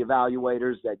past the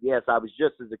evaluators that, yes, I was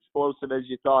just as explosive as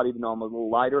you thought, even though I'm a little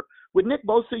lighter. With Nick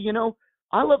Bosa,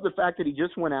 I love the fact that he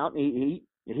just went out and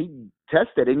he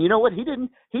tested. And you know what? He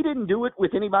didn't do it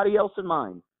with anybody else in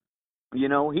mind. You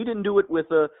know, he didn't do it with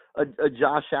a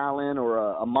Josh Allen or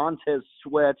a Montez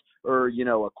Sweat or, you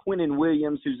know, a Quinnen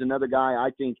Williams, who's another guy. I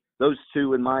think those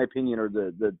two, in my opinion, are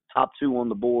the top two on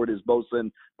the board, is Bosa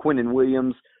and Quinnen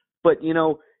Williams. But, you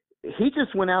know, he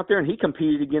just went out there and he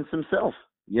competed against himself.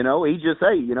 You know, he just,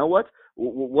 hey, you know what?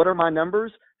 What are my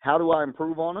numbers? How do I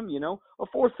improve on them? You know, a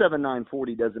 4.79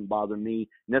 40 doesn't bother me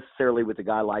necessarily with a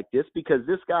guy like this, because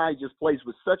this guy just plays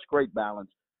with such great balance,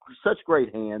 such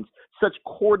great hands, such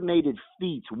coordinated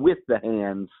feet with the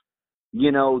hands,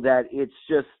 you know, that it's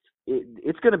just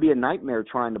it's going to be a nightmare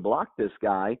trying to block this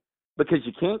guy, because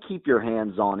you can't keep your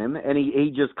hands on him, and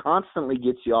he just constantly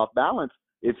gets you off balance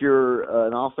if you're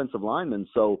an offensive lineman.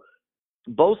 So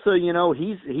Bosa, you know,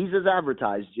 he's as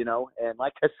advertised, you know, and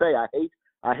like I say,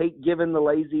 I hate giving the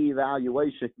lazy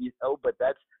evaluation, you know, but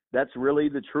that's really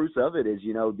the truth of it is,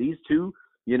 you know, these two,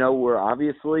 you know, were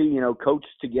obviously, you know, coached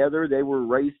together. They were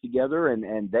raised together,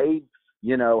 and they,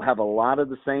 you know, have a lot of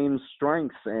the same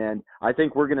strengths. And I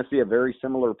think we're going to see a very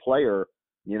similar player.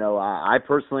 You know, I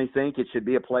personally think it should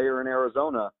be a player in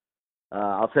Arizona.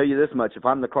 I'll tell you this much. If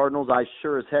I'm the Cardinals, I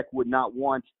sure as heck would not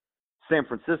want San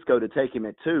Francisco to take him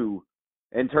at 2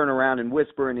 and turn around and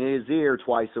whisper in his ear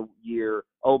twice a year,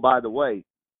 oh, by the way,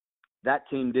 that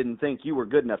team didn't think you were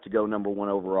good enough to go number 1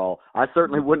 overall. I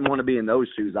certainly wouldn't want to be in those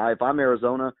shoes. If I'm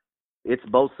Arizona, it's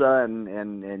Bosa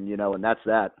and you know, and that's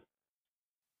that.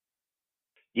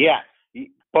 Yeah,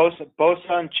 Bosa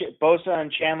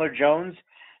and Chandler Jones,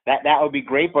 that would be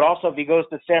great. But also, if he goes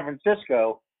to San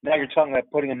Francisco, now you're talking about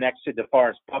putting him next to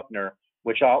DeForest Buckner,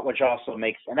 which also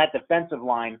makes, and that defensive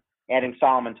line, adding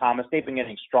Solomon Thomas, they've been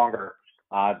getting stronger,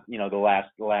 you know, the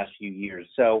last few years.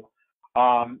 So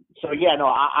yeah, no,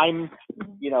 I'm,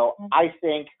 you know, I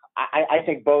think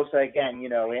Bosa again, you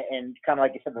know, and kind of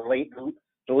like you said,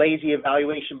 the lazy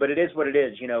evaluation, but it is what it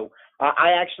is. You know,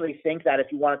 I actually think that if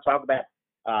you want to talk about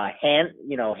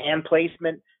hand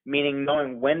placement, meaning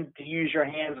knowing when to use your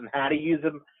hands and how to use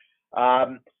them,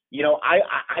 you know,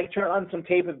 I turned on some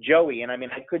tape of Joey, and I mean,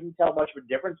 I couldn't tell much of a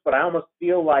difference, but I almost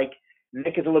feel like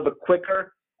Nick is a little bit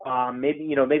quicker,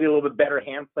 maybe a little bit better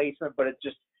hand placement, but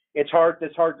it's hard to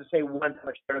say one's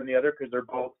much better than the other, because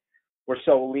we're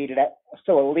so elite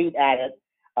at it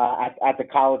at the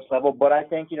college level. But I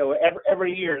think, you know,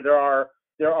 every year there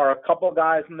are a couple of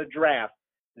guys in the draft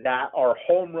that are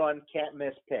home run, can't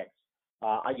miss picks.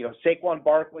 You know, Saquon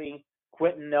Barkley,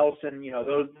 Quentin Nelson, you know,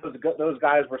 those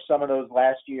guys were some of those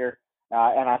last year,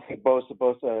 and I think Bosa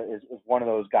is one of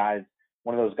those guys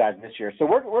this year. So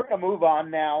we're going to move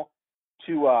on now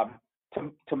to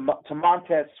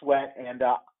Montez Sweat, and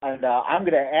I'm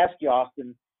going to ask you,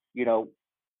 Austin. You know,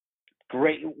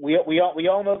 great. We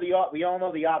all know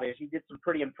the obvious. He did some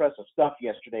pretty impressive stuff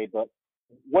yesterday, but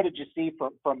what did you see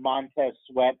from Montez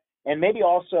Sweat? And maybe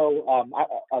also,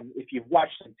 if you've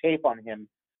watched some tape on him,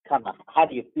 kind of how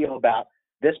do you feel about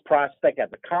this prospect at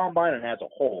the combine and as a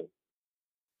whole?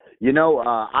 You know,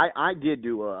 I did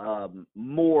do a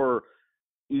more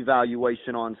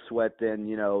evaluation on Sweat than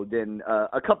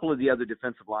a couple of the other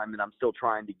defensive linemen. I'm still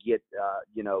trying to get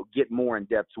more in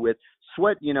depth with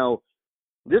Sweat. You know,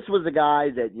 this was a guy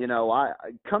that, you know,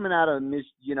 coming out of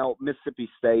Mississippi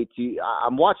State,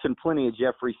 I'm watching plenty of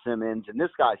Jeffrey Simmons, and this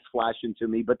guy's flashing to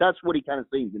me, but that's what he kind of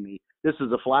seemed to me. This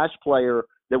is a flash player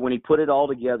that when he put it all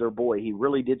together, boy, he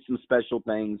really did some special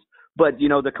things. But, you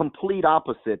know, the complete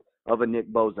opposite of a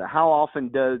Nick Bosa. How often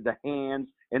does the hands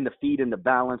and the feet and the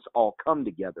balance all come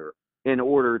together in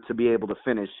order to be able to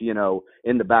finish, you know,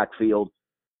 in the backfield?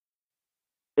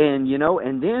 And, you know,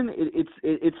 and then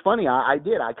it's funny. I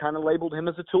kind of labeled him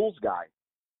as a tools guy,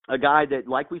 a guy that,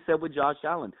 like we said with Josh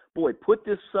Allen, boy, put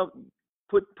this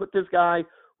guy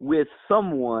with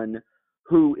someone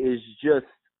who is just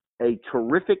a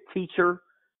terrific teacher.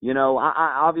 You know,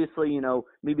 I obviously, you know,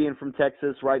 me being from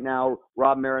Texas right now,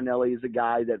 Rob Marinelli is a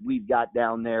guy that we've got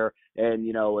down there, and,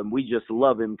 you know, and we just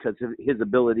love him because of his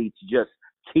ability to just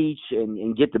teach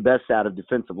and get the best out of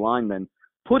defensive linemen.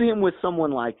 Put him with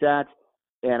someone like that,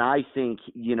 and I think,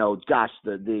 you know, gosh,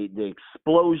 the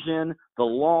explosion, the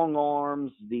long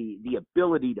arms, the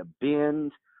ability to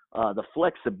bend, the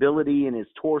flexibility in his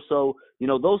torso, you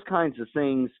know, those kinds of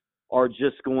things are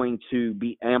just going to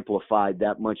be amplified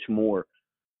that much more.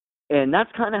 And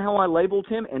that's kind of how I labeled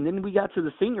him. And then we got to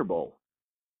the Senior Bowl,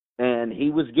 and he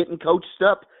was getting coached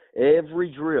up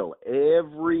every drill,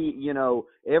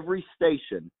 every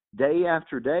station, day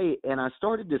after day. And I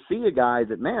started to see a guy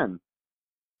that, man,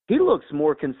 he looks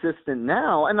more consistent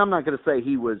now. And I'm not going to say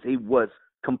he was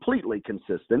completely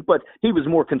consistent, but he was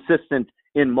more consistent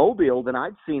in Mobile than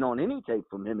I'd seen on any tape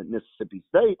from him at Mississippi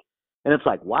State. And it's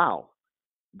like, wow,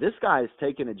 this guy is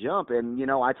taking a jump. And, you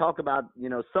know, I talk about, you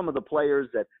know, some of the players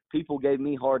that people gave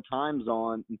me hard times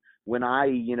on when I,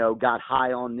 you know, got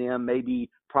high on them,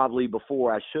 probably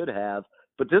before I should have.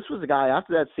 But this was a guy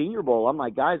after that Senior Bowl. I'm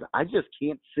like, guys, I just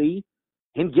can't see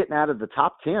him getting out of the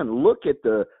top 10. Look at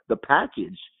the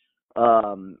package.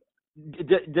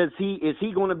 Is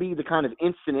he going to be the kind of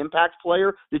instant impact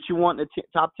player that you want in a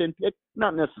top 10 pick?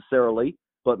 Not necessarily,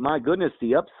 but my goodness,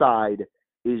 the upside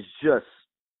is just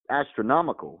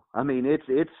astronomical. I mean,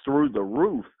 it's through the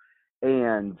roof,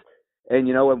 and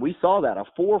you know, and we saw that a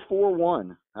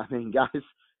 4.41. I mean, guys,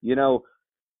 you know,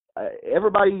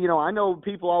 everybody, you know, I know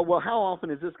people are, well, how often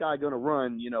is this guy going to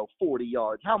run, you know, 40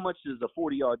 yards? How much does a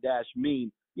 40-yard dash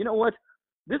mean? You know what?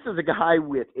 This is a guy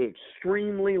with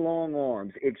extremely long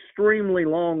arms, extremely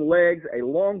long legs, a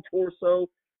long torso.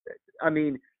 I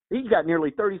mean, he's got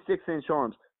nearly 36-inch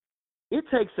arms. It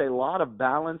takes a lot of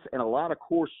balance and a lot of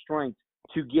core strength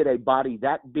to get a body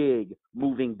that big,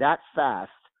 moving that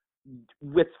fast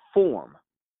with form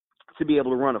to be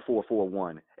able to run a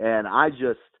 4.41. And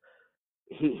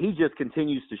he just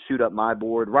continues to shoot up my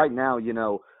board. Right now, you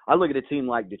know, I look at a team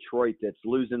like Detroit that's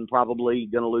probably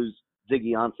going to lose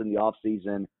Ziggy Ansah in the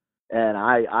offseason, and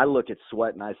I look at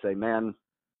Sweat and I say, man,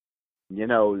 you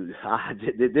know,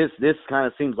 this kind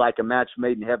of seems like a match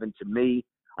made in heaven to me.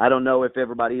 I don't know if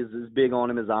everybody is as big on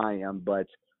him as I am, but,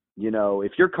 you know,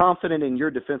 if you're confident in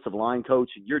your defensive line coach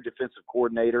and your defensive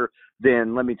coordinator,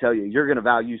 then let me tell you, you're going to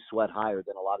value Sweat higher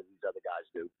than a lot of these other guys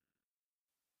do.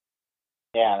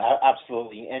 Yeah,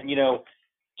 absolutely. And, you know,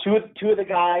 two of the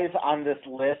guys on this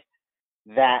list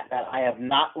that I have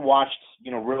not watched,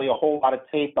 you know, really a whole lot of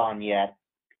tape on yet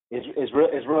is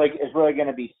really going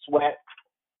to be Sweat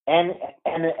and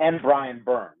Brian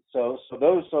Burns. So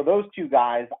those two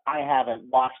guys I haven't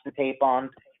watched the tape on,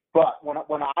 but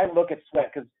when I look at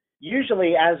Sweat, because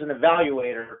usually as an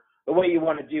evaluator, the way you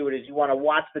want to do it is you want to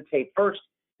watch the tape first,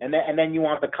 and then you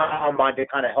want the combine to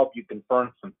kind of help you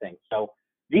confirm some things. So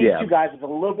these two guys is a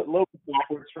little bit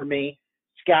backwards for me.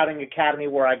 Scouting Academy,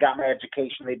 where I got my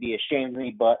education, they'd be ashamed of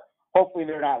me, but hopefully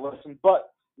they're not listening. But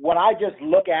when I just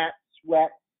look at Sweat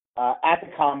at the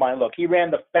combine, look, he ran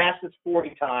the fastest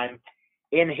 40 time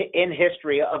in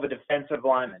history of a defensive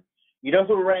lineman. You know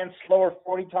who ran slower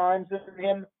 40 times than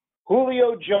him?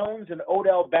 Julio Jones and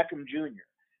Odell Beckham Jr.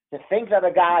 To think that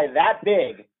a guy that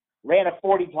big ran a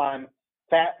 40 time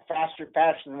faster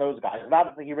than those guys. And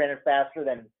obviously he ran it faster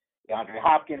than DeAndre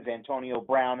Hopkins, Antonio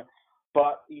Brown.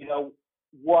 But, you know,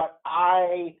 what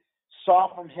I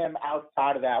saw from him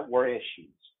outside of that were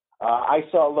issues. I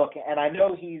saw, look, and I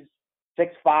know he's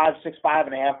 6'5",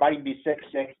 6'5.5", might even be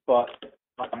 6'6", but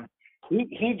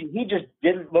he just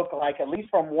didn't look like, at least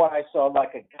from what I saw,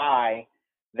 like a guy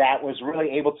that was really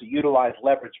able to utilize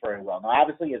leverage very well. Now,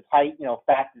 obviously, his height, you know,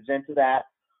 factors into that,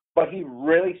 but he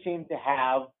really seemed to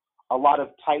have a lot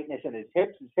of tightness in his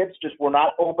hips. His hips just were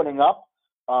not opening up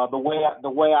the way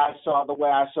I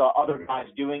saw other guys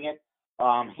doing it.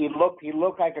 He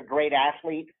looked like a great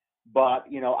athlete, but,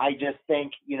 you know, I just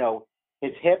think, you know,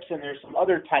 his hips and there's some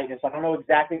other tightness. I don't know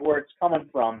exactly where it's coming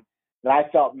from that I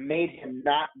felt made him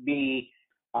not be,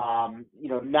 you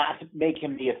know, not make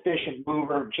him the efficient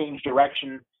mover, change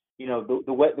direction, you know,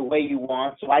 the way you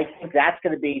want. So I think that's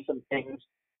going to be some things,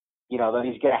 you know, that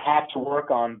he's going to have to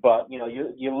work on. But, you know,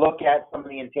 you look at some of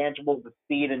the intangibles, the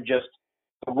speed and just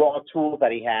the raw tools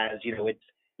that he has, you know,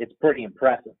 it's pretty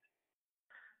impressive.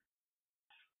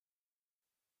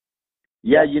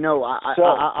 Yeah, you know,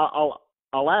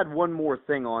 I'll add one more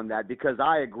thing on that because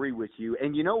I agree with you.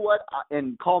 And you know what?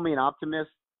 And call me an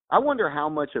optimist. I wonder how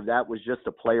much of that was just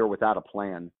a player without a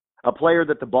plan, a player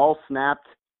that the ball snapped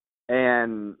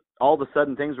and all of a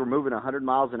sudden things were moving 100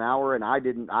 miles an hour and I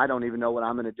don't even know what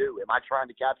I'm going to do. Am I trying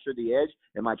to capture the edge?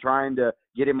 Am I trying to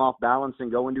get him off balance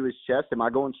and go into his chest? Am I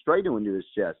going straight into his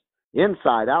chest?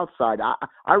 Inside, outside.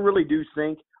 I really do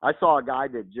think I saw a guy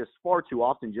that just far too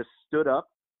often just stood up,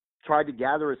 tried to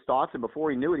gather his thoughts, and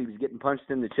before he knew it, he was getting punched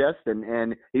in the chest,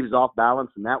 and he was off balance,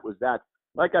 and that was that.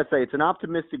 Like I say, it's an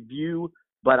optimistic view,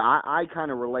 but I kind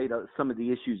of relate some of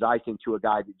the issues, I think, to a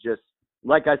guy that just,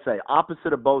 like I say,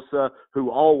 opposite of Bosa,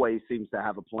 who always seems to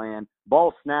have a plan.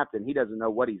 Ball snapped, and he doesn't know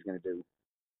what he's going to do.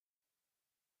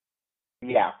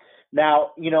 Yeah.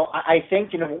 Now, you know, I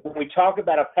think, you know, when we talk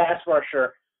about a pass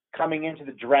rusher coming into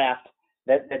the draft,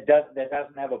 that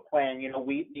doesn't have a plan. You know,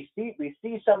 we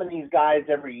see some of these guys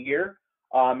every year.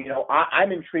 You know,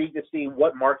 I'm intrigued to see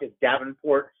what Marcus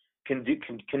Davenport can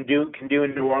do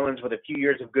in New Orleans with a few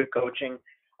years of good coaching.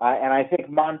 And I think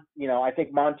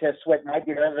Montez Sweat might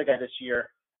be another guy this year,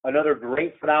 another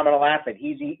great phenomenal athlete.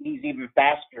 He's even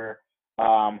faster.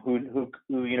 Who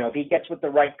you know, if he gets with the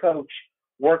right coach,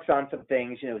 works on some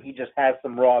things. He just has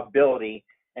some raw ability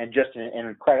and just an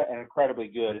incredibly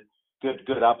good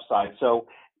upside. So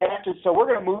we're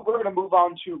gonna move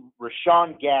on to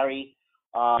Rashawn Gary.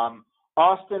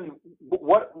 Austin,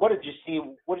 what did you see?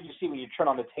 What did you see when you turned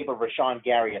on the tape of Rashawn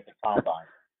Gary at the combine?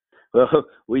 Well,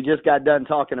 we just got done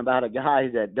talking about a guy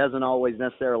that doesn't always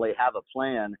necessarily have a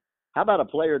plan. How about a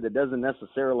player that doesn't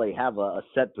necessarily have a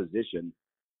set position?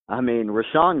 I mean,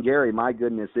 Rashawn Gary, my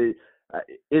goodness,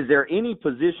 is there any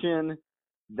position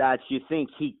that you think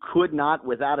he could not,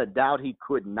 without a doubt, he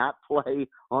could not play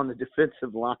on the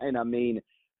defensive line? I mean,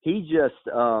 he just,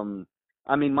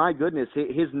 my goodness,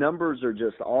 his numbers are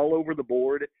just all over the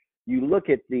board. You look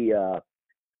at the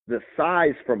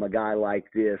size from a guy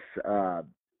like this.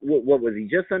 What was he?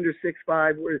 Just under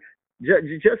 6'5",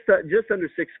 just under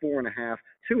 6'4.5",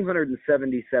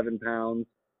 277 pounds.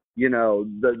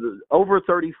 The over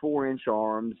 34-inch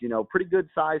arms. Pretty good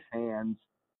sized hands.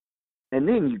 And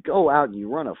then you go out and you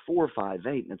run a 4.58,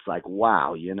 and it's like,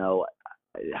 wow.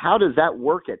 How does that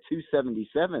work at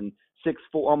 277, 6'4",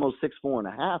 almost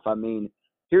 6'4.5"? I mean,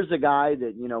 here's a guy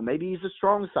that maybe he's a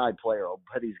strong side player,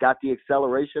 but he's got the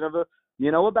acceleration of a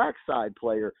backside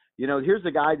player. Here's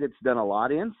a guy that's done a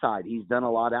lot inside. He's done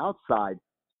a lot outside.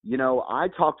 I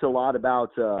talked a lot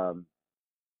about a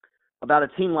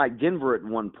team like Denver at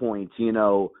one point.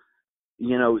 Could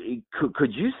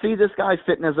you see this guy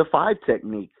fitting as a 5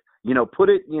 technique? Put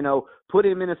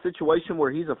him in a situation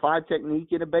where he's a 5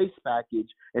 technique in a base package,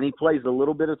 and he plays a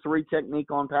little bit of 3 technique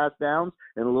on pass downs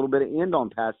and a little bit of end on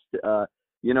pass. The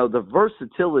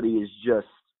versatility is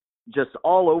just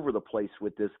all over the place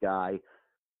with this guy.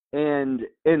 And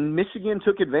Michigan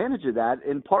took advantage of that.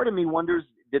 And part of me wonders,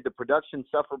 did the production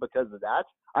suffer because of that?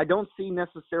 I don't see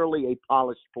necessarily a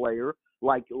polished player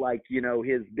like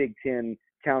his Big Ten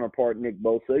counterpart, Nick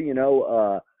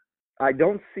Bosa. I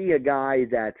don't see a guy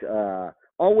that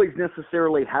always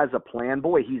necessarily has a plan.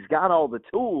 Boy, he's got all the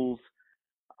tools.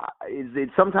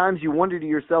 Sometimes you wonder to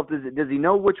yourself, does he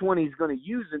know which one he's going to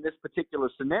use in this particular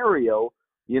scenario?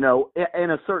 In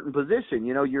a certain position.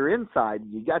 You're inside.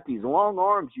 You got these long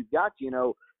arms. You've got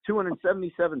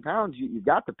 277 pounds. You've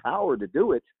got the power to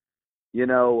do it.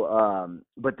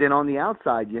 But then on the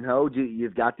outside,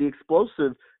 you've got the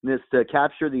explosiveness to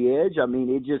capture the edge. I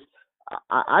mean,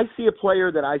 I see a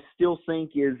player that I still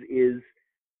think is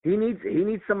he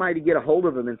needs somebody to get a hold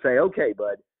of him and say, okay,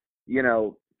 bud,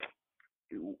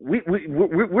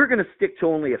 we're going to stick to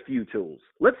only a few tools.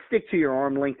 Let's stick to your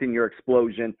arm length and your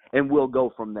explosion, and we'll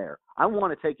go from there. I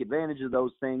want to take advantage of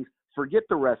those things. Forget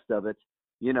the rest of it.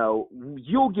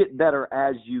 You'll get better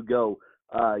as you go.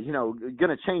 Going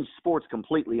to change sports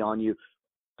completely on you.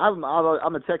 I'm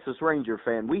a Texas Ranger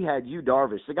fan. We had Yu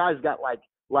Darvish. The guy's got like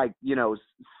 6-7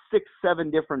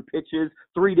 different pitches,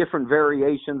 3 different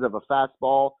variations of a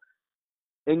fastball.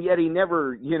 And yet he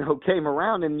never, came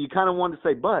around, and you kind of want to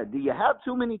say, bud, do you have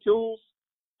too many tools?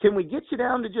 Can we get you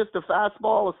down to just a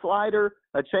fastball, a slider,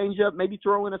 a changeup, maybe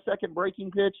throw in a second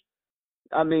breaking pitch?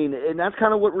 I mean, and that's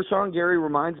kind of what Rashawn Gary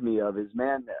reminds me of is,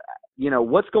 man,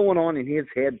 what's going on in his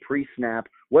head pre-snap?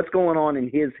 What's going on in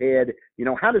his head?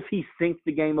 How does he think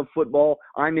the game of football?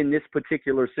 I'm in this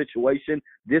particular situation.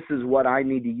 This is what I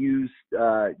need to use,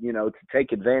 to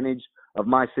take advantage of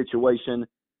my situation.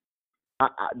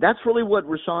 That's really what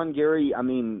Rashawn Gary, I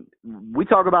mean, we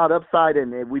talk about upside,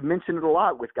 and we mentioned it a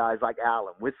lot with guys like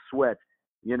Allen, with Sweat,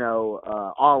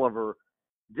 Oliver.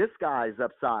 This guy's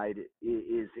upside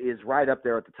is right up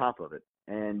there at the top of it.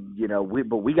 And,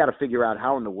 but we got to figure out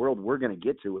how in the world we're going to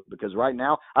get to it, because right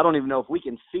now I don't even know if we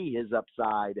can see his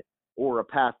upside or a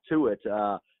path to it.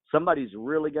 Somebody's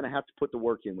really going to have to put the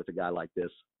work in with a guy like this.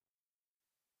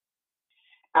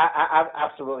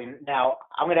 Absolutely. Now,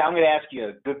 I'm going to ask you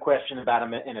a good question about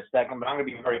him in a second, but I'm going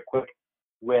to be very quick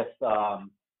with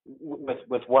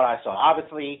what I saw.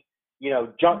 Obviously,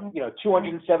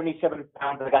 277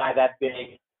 pounds, a guy that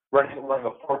big, running a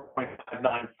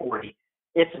 4.59 40.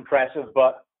 It's impressive,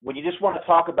 but when you just want to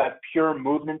talk about pure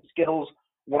movement skills,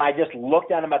 when I just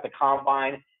looked at him at the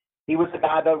combine, he was a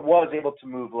guy that was able to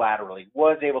move laterally,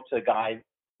 was a guy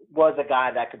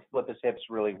that could flip his hips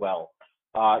really well.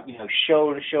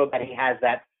 Show that he has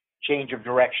that change of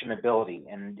direction ability,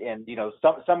 and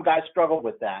some guys struggle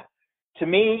with that. To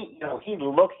me, he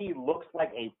looks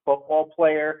like a football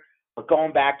player. But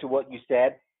going back to what you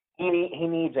said, he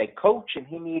needs a coach and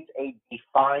he needs a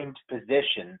defined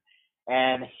position.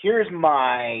 And here's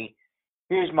my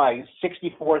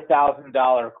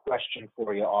 $64,000 question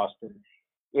for you, Austin.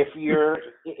 If you're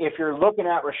looking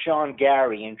at Rashawn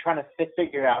Gary and trying to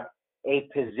figure out a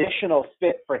positional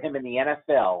fit for him in the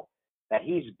NFL that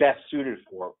he's best suited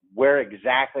for, where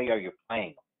exactly are you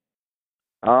playing?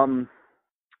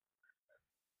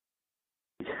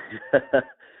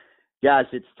 Gosh,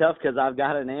 it's tough because I've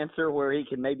got an answer where he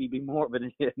can maybe be more of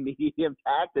an immediate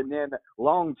impact and then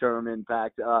long-term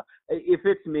impact. If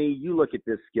it's me, you look at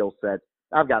this skill set,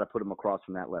 I've got to put him across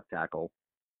from that left tackle.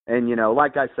 And,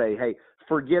 like I say, hey,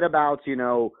 forget about,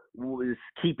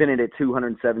 keeping it at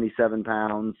 277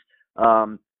 pounds.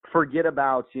 Forget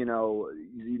about,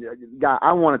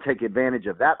 I want to take advantage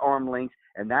of that arm length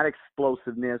and that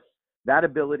explosiveness, that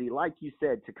ability, like you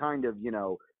said, to kind of,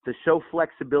 to show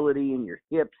flexibility in your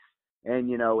hips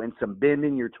and, and some bend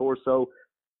in your torso.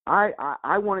 I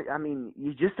want to,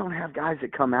 you just don't have guys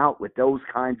that come out with those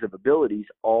kinds of abilities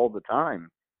all the time.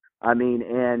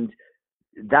 And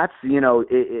that's,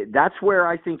 that's where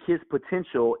I think his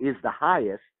potential is the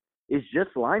highest, is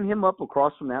just line him up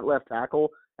across from that left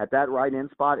tackle at that right end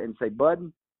spot and say,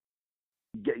 bud,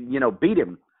 beat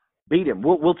him.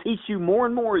 We'll teach you more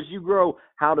and more as you grow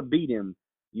how to beat him,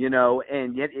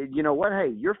 and yet, you know what?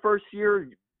 Hey, your first year,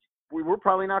 we're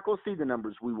probably not going to see the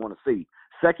numbers we want to see.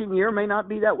 Second year may not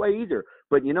be that way either.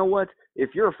 But you know what?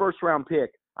 If you're a first-round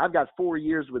pick, I've got 4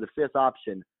 years with a fifth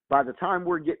option. By the time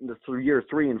we're getting to year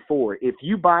 3 and 4, if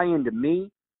you buy into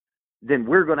me, then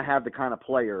we're going to have the kind of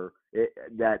player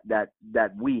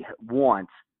that we want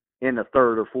in the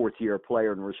third or fourth year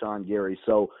player in Rashan Gary.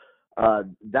 So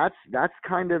that's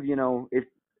kind of, if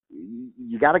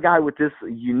you got a guy with this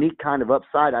unique kind of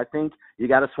upside, I think you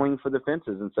got to swing for the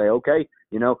fences and say, okay,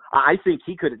 I think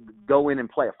he could go in and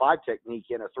play a 5 technique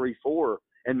in a 3-4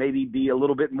 and maybe be a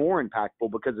little bit more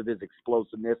impactful because of his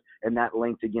explosiveness and that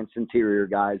length against interior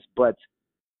guys. But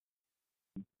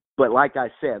like I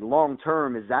said, long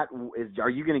term, are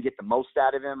you going to get the most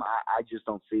out of him? I just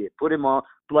don't see it. Put him on,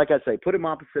 like I say, put him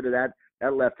opposite of that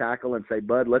left tackle and say,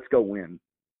 bud, let's go win.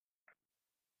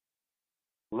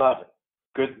 Love it.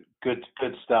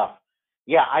 Good stuff.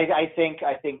 Yeah, I think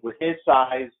with his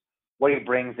size, what he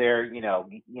brings there, you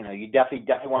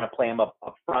definitely want to play him up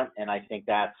front, and I think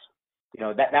that's,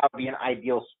 that would be an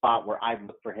ideal spot where I'd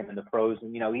look for him in the pros.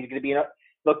 And he's going to be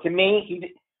look, to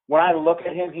me, when I look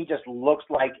at him, he just looks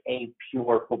like a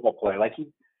pure football player. Like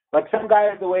some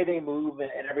guys, the way they move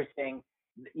and everything,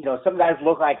 some guys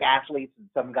look like athletes and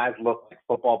some guys look like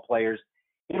football players.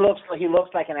 He looks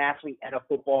like an athlete and a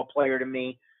football player to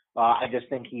me. I just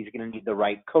think he's going to need the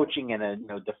right coaching and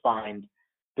a defined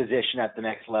position at the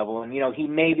next level. And he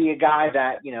may be a guy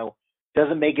that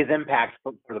doesn't make his impact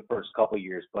for the first couple of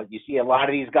years, but you see a lot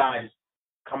of these guys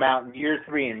come out in year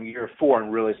 3 and year 4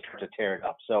 and really start to tear it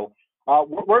up. So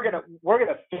we're gonna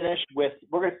finish with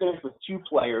 2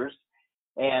 players,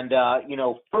 and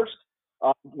first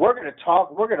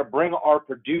we're gonna bring our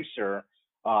producer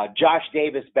Josh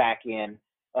Davis back in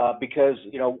because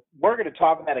we're gonna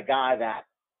talk about a guy that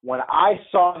when I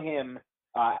saw him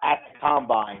at the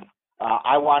combine,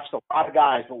 I watched a lot of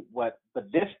guys, but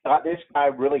this guy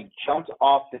really jumped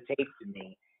off the tape to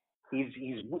me.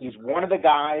 He's one of the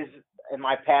guys in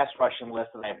my pass rushing list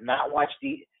that I have not watched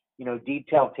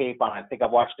detailed tape on. I think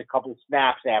I've watched a couple of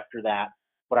snaps after that,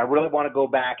 but I really want to go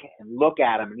back and look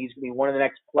at him, and he's going to be one of the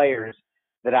next players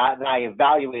that I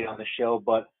evaluate on the show.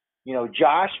 But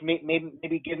Josh,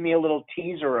 maybe give me a little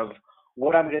teaser of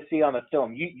what I'm going to see on the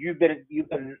film. You've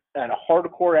been a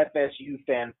hardcore FSU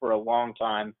fan for a long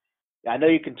time. I know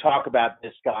you can talk about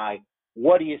this guy.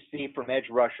 What do you see from edge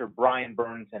rusher Brian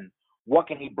Burns, and what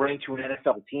can he bring to an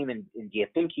NFL team? And do you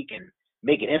think he can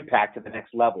make an impact at the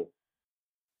next level?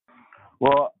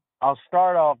 Well, I'll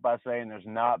start off by saying there's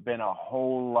not been a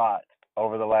whole lot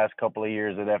over the last couple of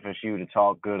years at FSU to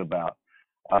talk good about,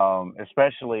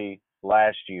 especially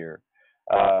last year.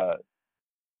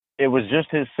 It was just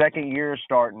his second year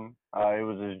starting. It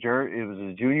was his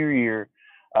junior year,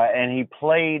 and he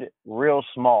played real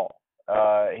small.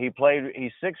 He's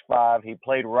 6'5". He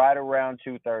played right around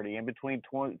 230, in between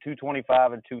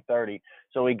 225 and 230.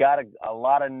 So he got a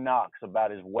lot of knocks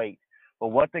about his weight. But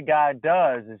what the guy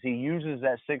does is he uses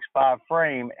that 6'5"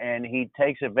 frame, and he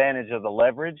takes advantage of the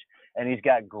leverage, and he's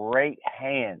got great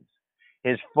hands.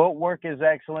 His footwork is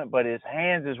excellent, but his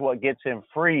hands is what gets him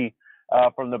free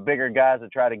from the bigger guys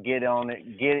that try to get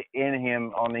in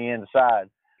him on the inside.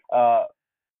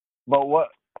 But what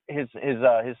his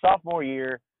sophomore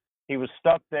year, he was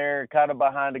stuck there kind of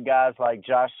behind the guys like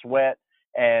Josh Sweat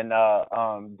and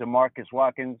Demarcus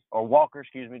Walker.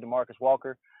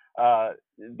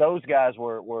 Those guys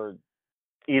were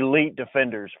elite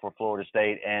defenders for Florida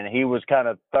State, and he was kind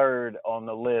of third on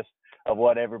the list of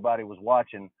what everybody was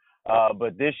watching.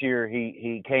 But this year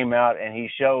he came out and he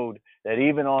showed that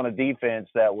even on a defense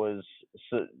that was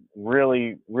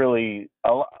really, really,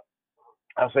 I'll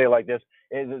say it like this,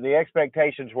 the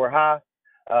expectations were high,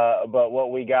 but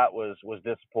what we got was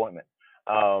disappointment.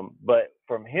 But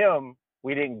from him,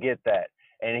 we didn't get that.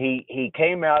 And he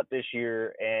came out this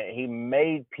year and he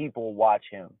made people watch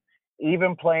him.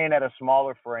 Even playing at a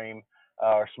smaller frame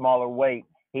or smaller weight,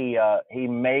 he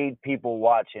made people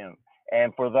watch him.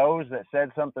 And for those that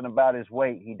said something about his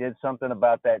weight, he did something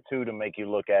about that too to make you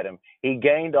look at him. He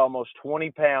gained almost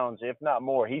 20 pounds, if not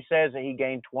more. He says that he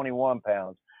gained 21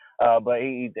 pounds. But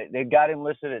they got him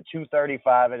listed at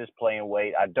 235 at his playing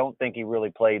weight. I don't think he really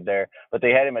played there, but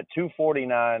they had him at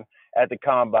 249 at the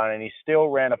combine, and he still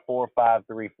ran a 4.5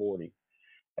 340.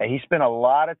 And he spent a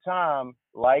lot of time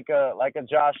like a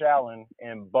Josh Allen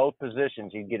in both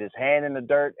positions. He'd get his hand in the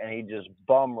dirt and he'd just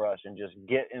bum rush and just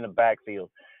get in the backfield.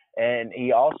 And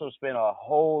he also spent a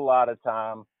whole lot of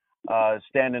time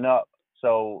standing up.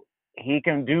 So he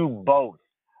can do both.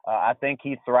 I think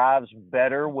he thrives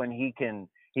better when he can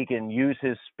use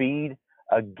his speed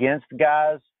against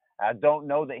guys. I don't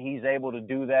know that he's able to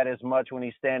do that as much when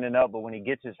he's standing up, but when he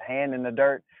gets his hand in the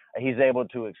dirt, he's able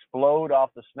to explode off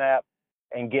the snap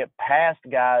and get past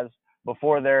guys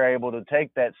before they're able to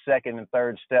take that second and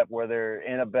third step where they're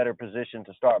in a better position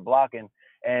to start blocking.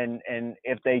 And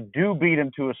if they do beat him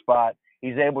to a spot,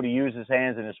 he's able to use his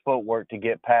hands and his footwork to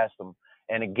get past them.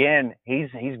 And again,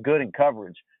 he's good in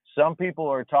coverage. Some people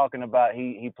are talking about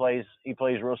he plays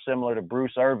real similar to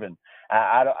Bruce Irvin.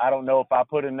 I don't know if I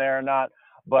put him there or not,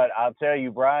 but I'll tell you,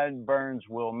 Brian Burns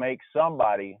will make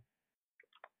somebody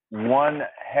one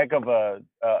heck of a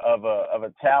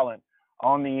talent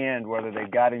on the end, whether they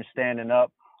got him standing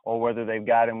up or whether they've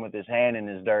got him with his hand in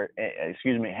the dirt.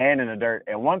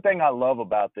 And one thing I love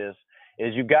about this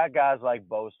is you got guys like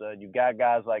Bosa, you got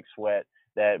guys like Sweat,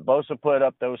 that Bosa put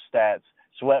up those stats.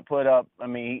 Sweat put up,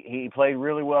 he played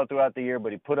really well throughout the year,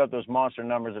 but he put up those monster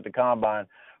numbers at the combine.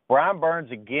 Brian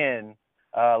Burns, again,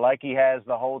 like he has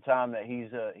the whole time that he's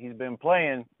been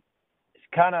playing, is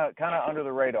kind of under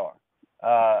the radar.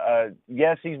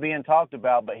 Yes, he's being talked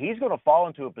about, but he's going to fall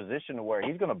into a position to where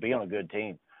he's going to be on a good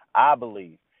team, I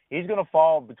believe. He's going to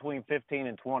fall between 15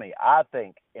 and 20, I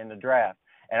think, in the draft.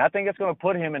 And I think it's going to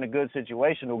put him in a good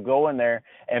situation to go in there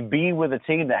and be with a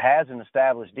team that has an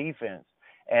established defense.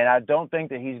 And I don't think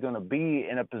that he's going to be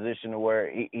in a position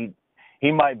where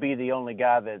he might be the only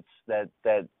guy that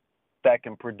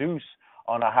can produce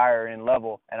on a higher end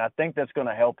level. And I think that's going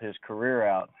to help his career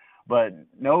out. But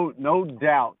no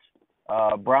doubt,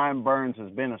 Brian Burns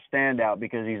has been a standout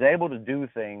because he's able to do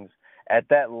things at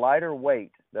that lighter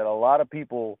weight that a lot of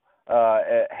people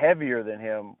heavier than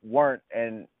him weren't,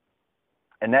 and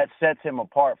that sets him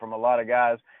apart from a lot of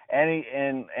guys. And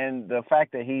the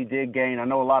fact that he did gain, I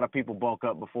know a lot of people bulk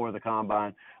up before the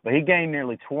combine, but he gained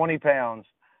nearly 20 pounds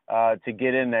to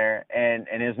get in there. And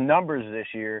his numbers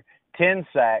this year, 10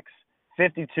 sacks,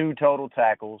 52 total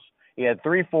tackles. He had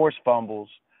 3 forced fumbles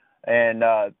and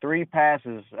 3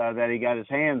 passes that he got his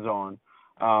hands on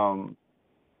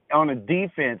a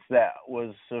defense that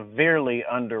was severely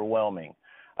underwhelming.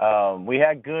 We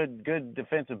had good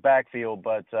defensive backfield,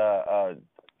 but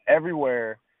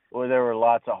everywhere there were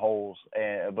lots of holes,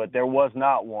 but there was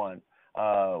not one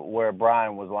where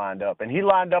Brian was lined up. And he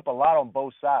lined up a lot on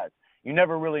both sides. You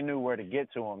never really knew where to get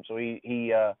to him. So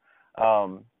he's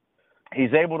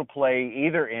able to play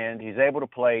either end. He's able to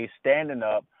play standing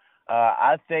up.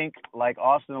 I think, like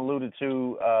Austin alluded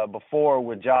to before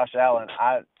with Josh Allen,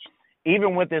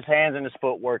 even with his hands and his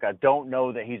footwork, I don't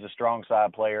know that he's a strong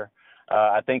side player.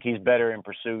 I think he's better in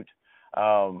pursuit.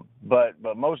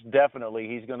 But most definitely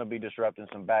he's going to be disrupting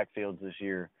some backfields this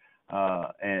year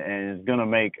and is going to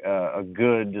make a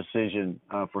good decision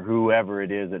for whoever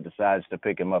it is that decides to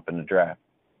pick him up in the draft.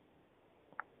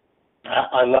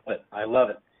 I love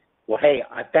it. Well, hey,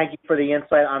 I thank you for the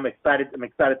insight. I'm excited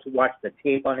to watch the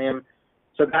tape on him.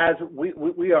 So, guys,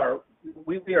 we are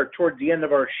towards the end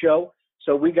of our show.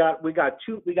 So we got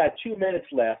 2 minutes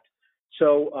left.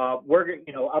 So I'm gonna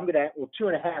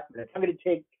 2.5 minutes. I'm gonna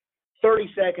take 30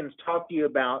 seconds to talk to you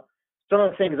about some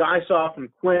of the things I saw from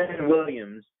Quinnen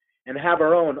Williams, and have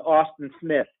our own Austin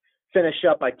Smith finish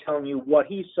up by telling you what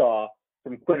he saw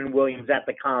from Quinnen Williams at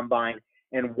the combine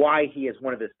and why he is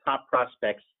one of his top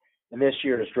prospects in this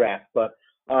year's draft. But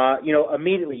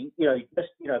immediately,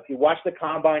 if you watch the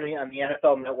combine on the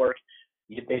NFL Network,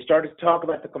 they started to talk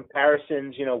about the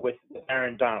comparisons, with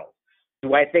Aaron Donald.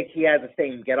 Do I think he has the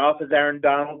same get off as Aaron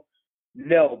Donald?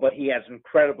 No, but he has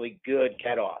incredibly good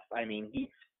get off. I think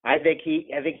he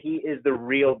is the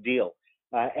real deal.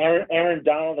 Aaron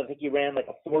Donald, I think he ran like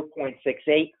a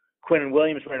 4.68. Quinnen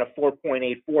Williams ran a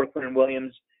 4.84. Quinnen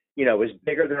Williams, is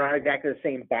bigger. They're not exactly the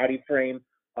same body frame.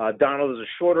 Donald is a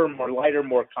shorter, more lighter,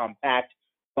 more compact.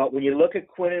 But when you look at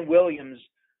Quinnen Williams,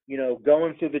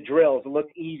 going through the drills, it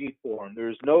looked easy for him.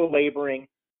 There's no laboring,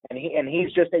 and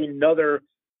he's just another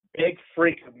big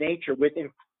freak of nature with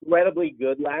incredibly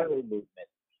good lateral movement.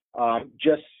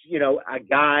 Just, a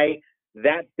guy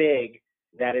that big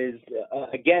that is,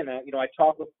 again, I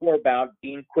talked before about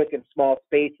being quick in small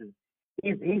spaces.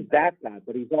 He's that guy,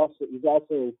 but he's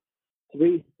also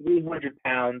 300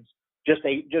 pounds, just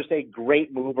a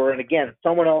great mover. And again,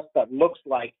 someone else that looks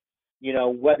like,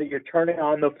 whether you're turning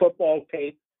on the football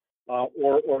tape or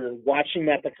watching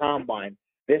at the combine,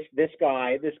 this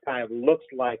guy looks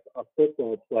like a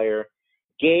football player.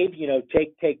 Gabe,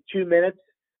 take 2 minutes,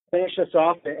 finish us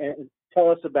off, and tell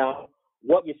us about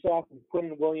what you saw from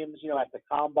Quinnen Williams, at the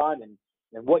combine,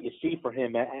 and what you see for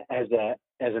him as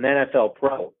an NFL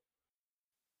pro.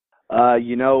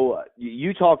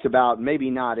 You talked about maybe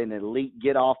not an elite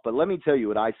get off, but let me tell you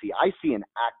what I see. I see an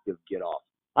active get off.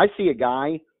 I see a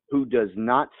guy who does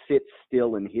not sit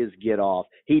still in his get off.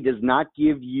 He does not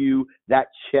give you that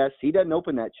chest. He doesn't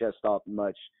open that chest off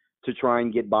much to try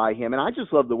and get by him. And I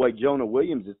just love the way Jonah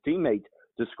Williams, his teammate,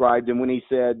 described him when he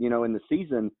said, in the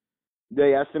season,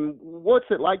 they asked him, what's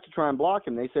it like to try and block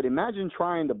him? They said, imagine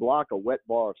trying to block a wet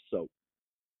bar of soap.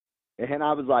 And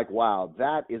I was like, wow,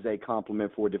 that is a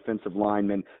compliment for a defensive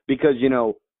lineman because,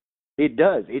 it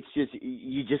does. It's just,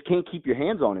 you just can't keep your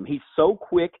hands on him. He's so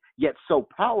quick, yet so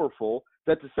powerful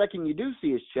that the second you do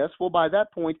see his chest, well, by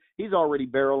that point, he's already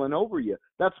barreling over you.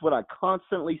 That's what I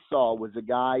constantly saw was a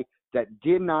guy that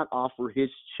did not offer his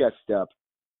chest up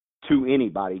to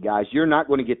anybody, guys. You're not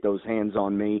going to get those hands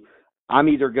on me. I'm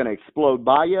either going to explode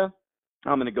by you,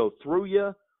 I'm going to go through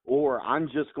you, or I'm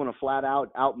just going to flat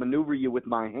out outmaneuver you with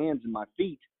my hands and my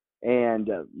feet. And,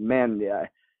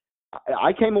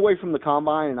 I came away from the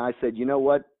combine and I said, you know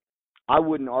what? I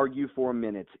wouldn't argue for a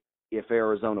minute if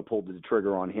Arizona pulled the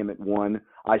trigger on him at 1.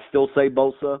 I still say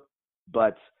Bosa,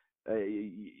 but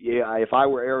if I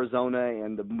were Arizona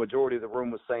and the majority of the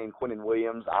room was saying Quinnen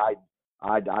Williams,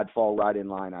 I'd fall right in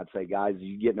line. I'd say, guys,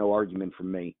 you get no argument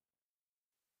from me.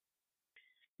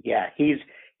 Yeah, he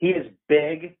is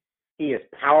big, he is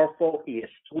powerful, he is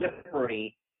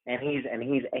slippery, and he's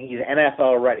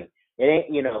NFL ready. It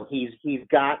ain't, he's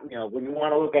got, when you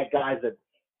want to look at guys that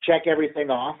check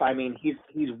everything off, I mean, he's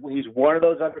one of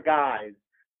those other guys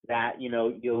that, you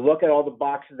look at all the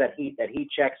boxes that he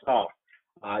checks off.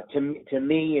 To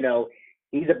me,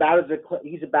 he's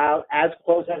about as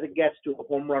close as it gets to a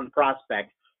home run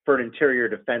prospect for an interior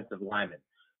defensive lineman.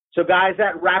 So, guys,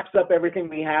 that wraps up everything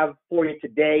we have for you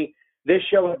today. This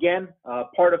show, again,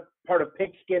 part of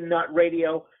Pigskin Nut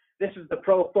Radio. This is the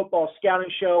Pro Football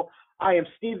Scouting Show. I am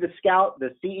Steve the Scout, the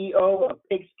CEO of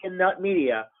Pigskin Nut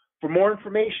Media. For more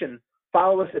information,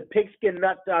 follow us at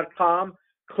pigskinnut.com.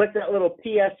 Click that little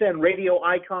PSN radio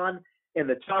icon in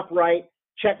the top right.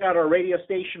 Check out our radio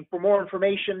station for more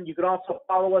information. You can also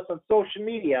follow us on social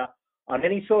media, on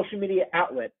any social media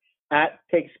outlet, at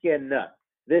Pigskin Nut.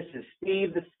 This is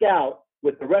Steve the Scout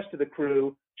with the rest of the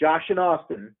crew, Josh and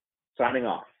Austin, signing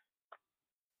off.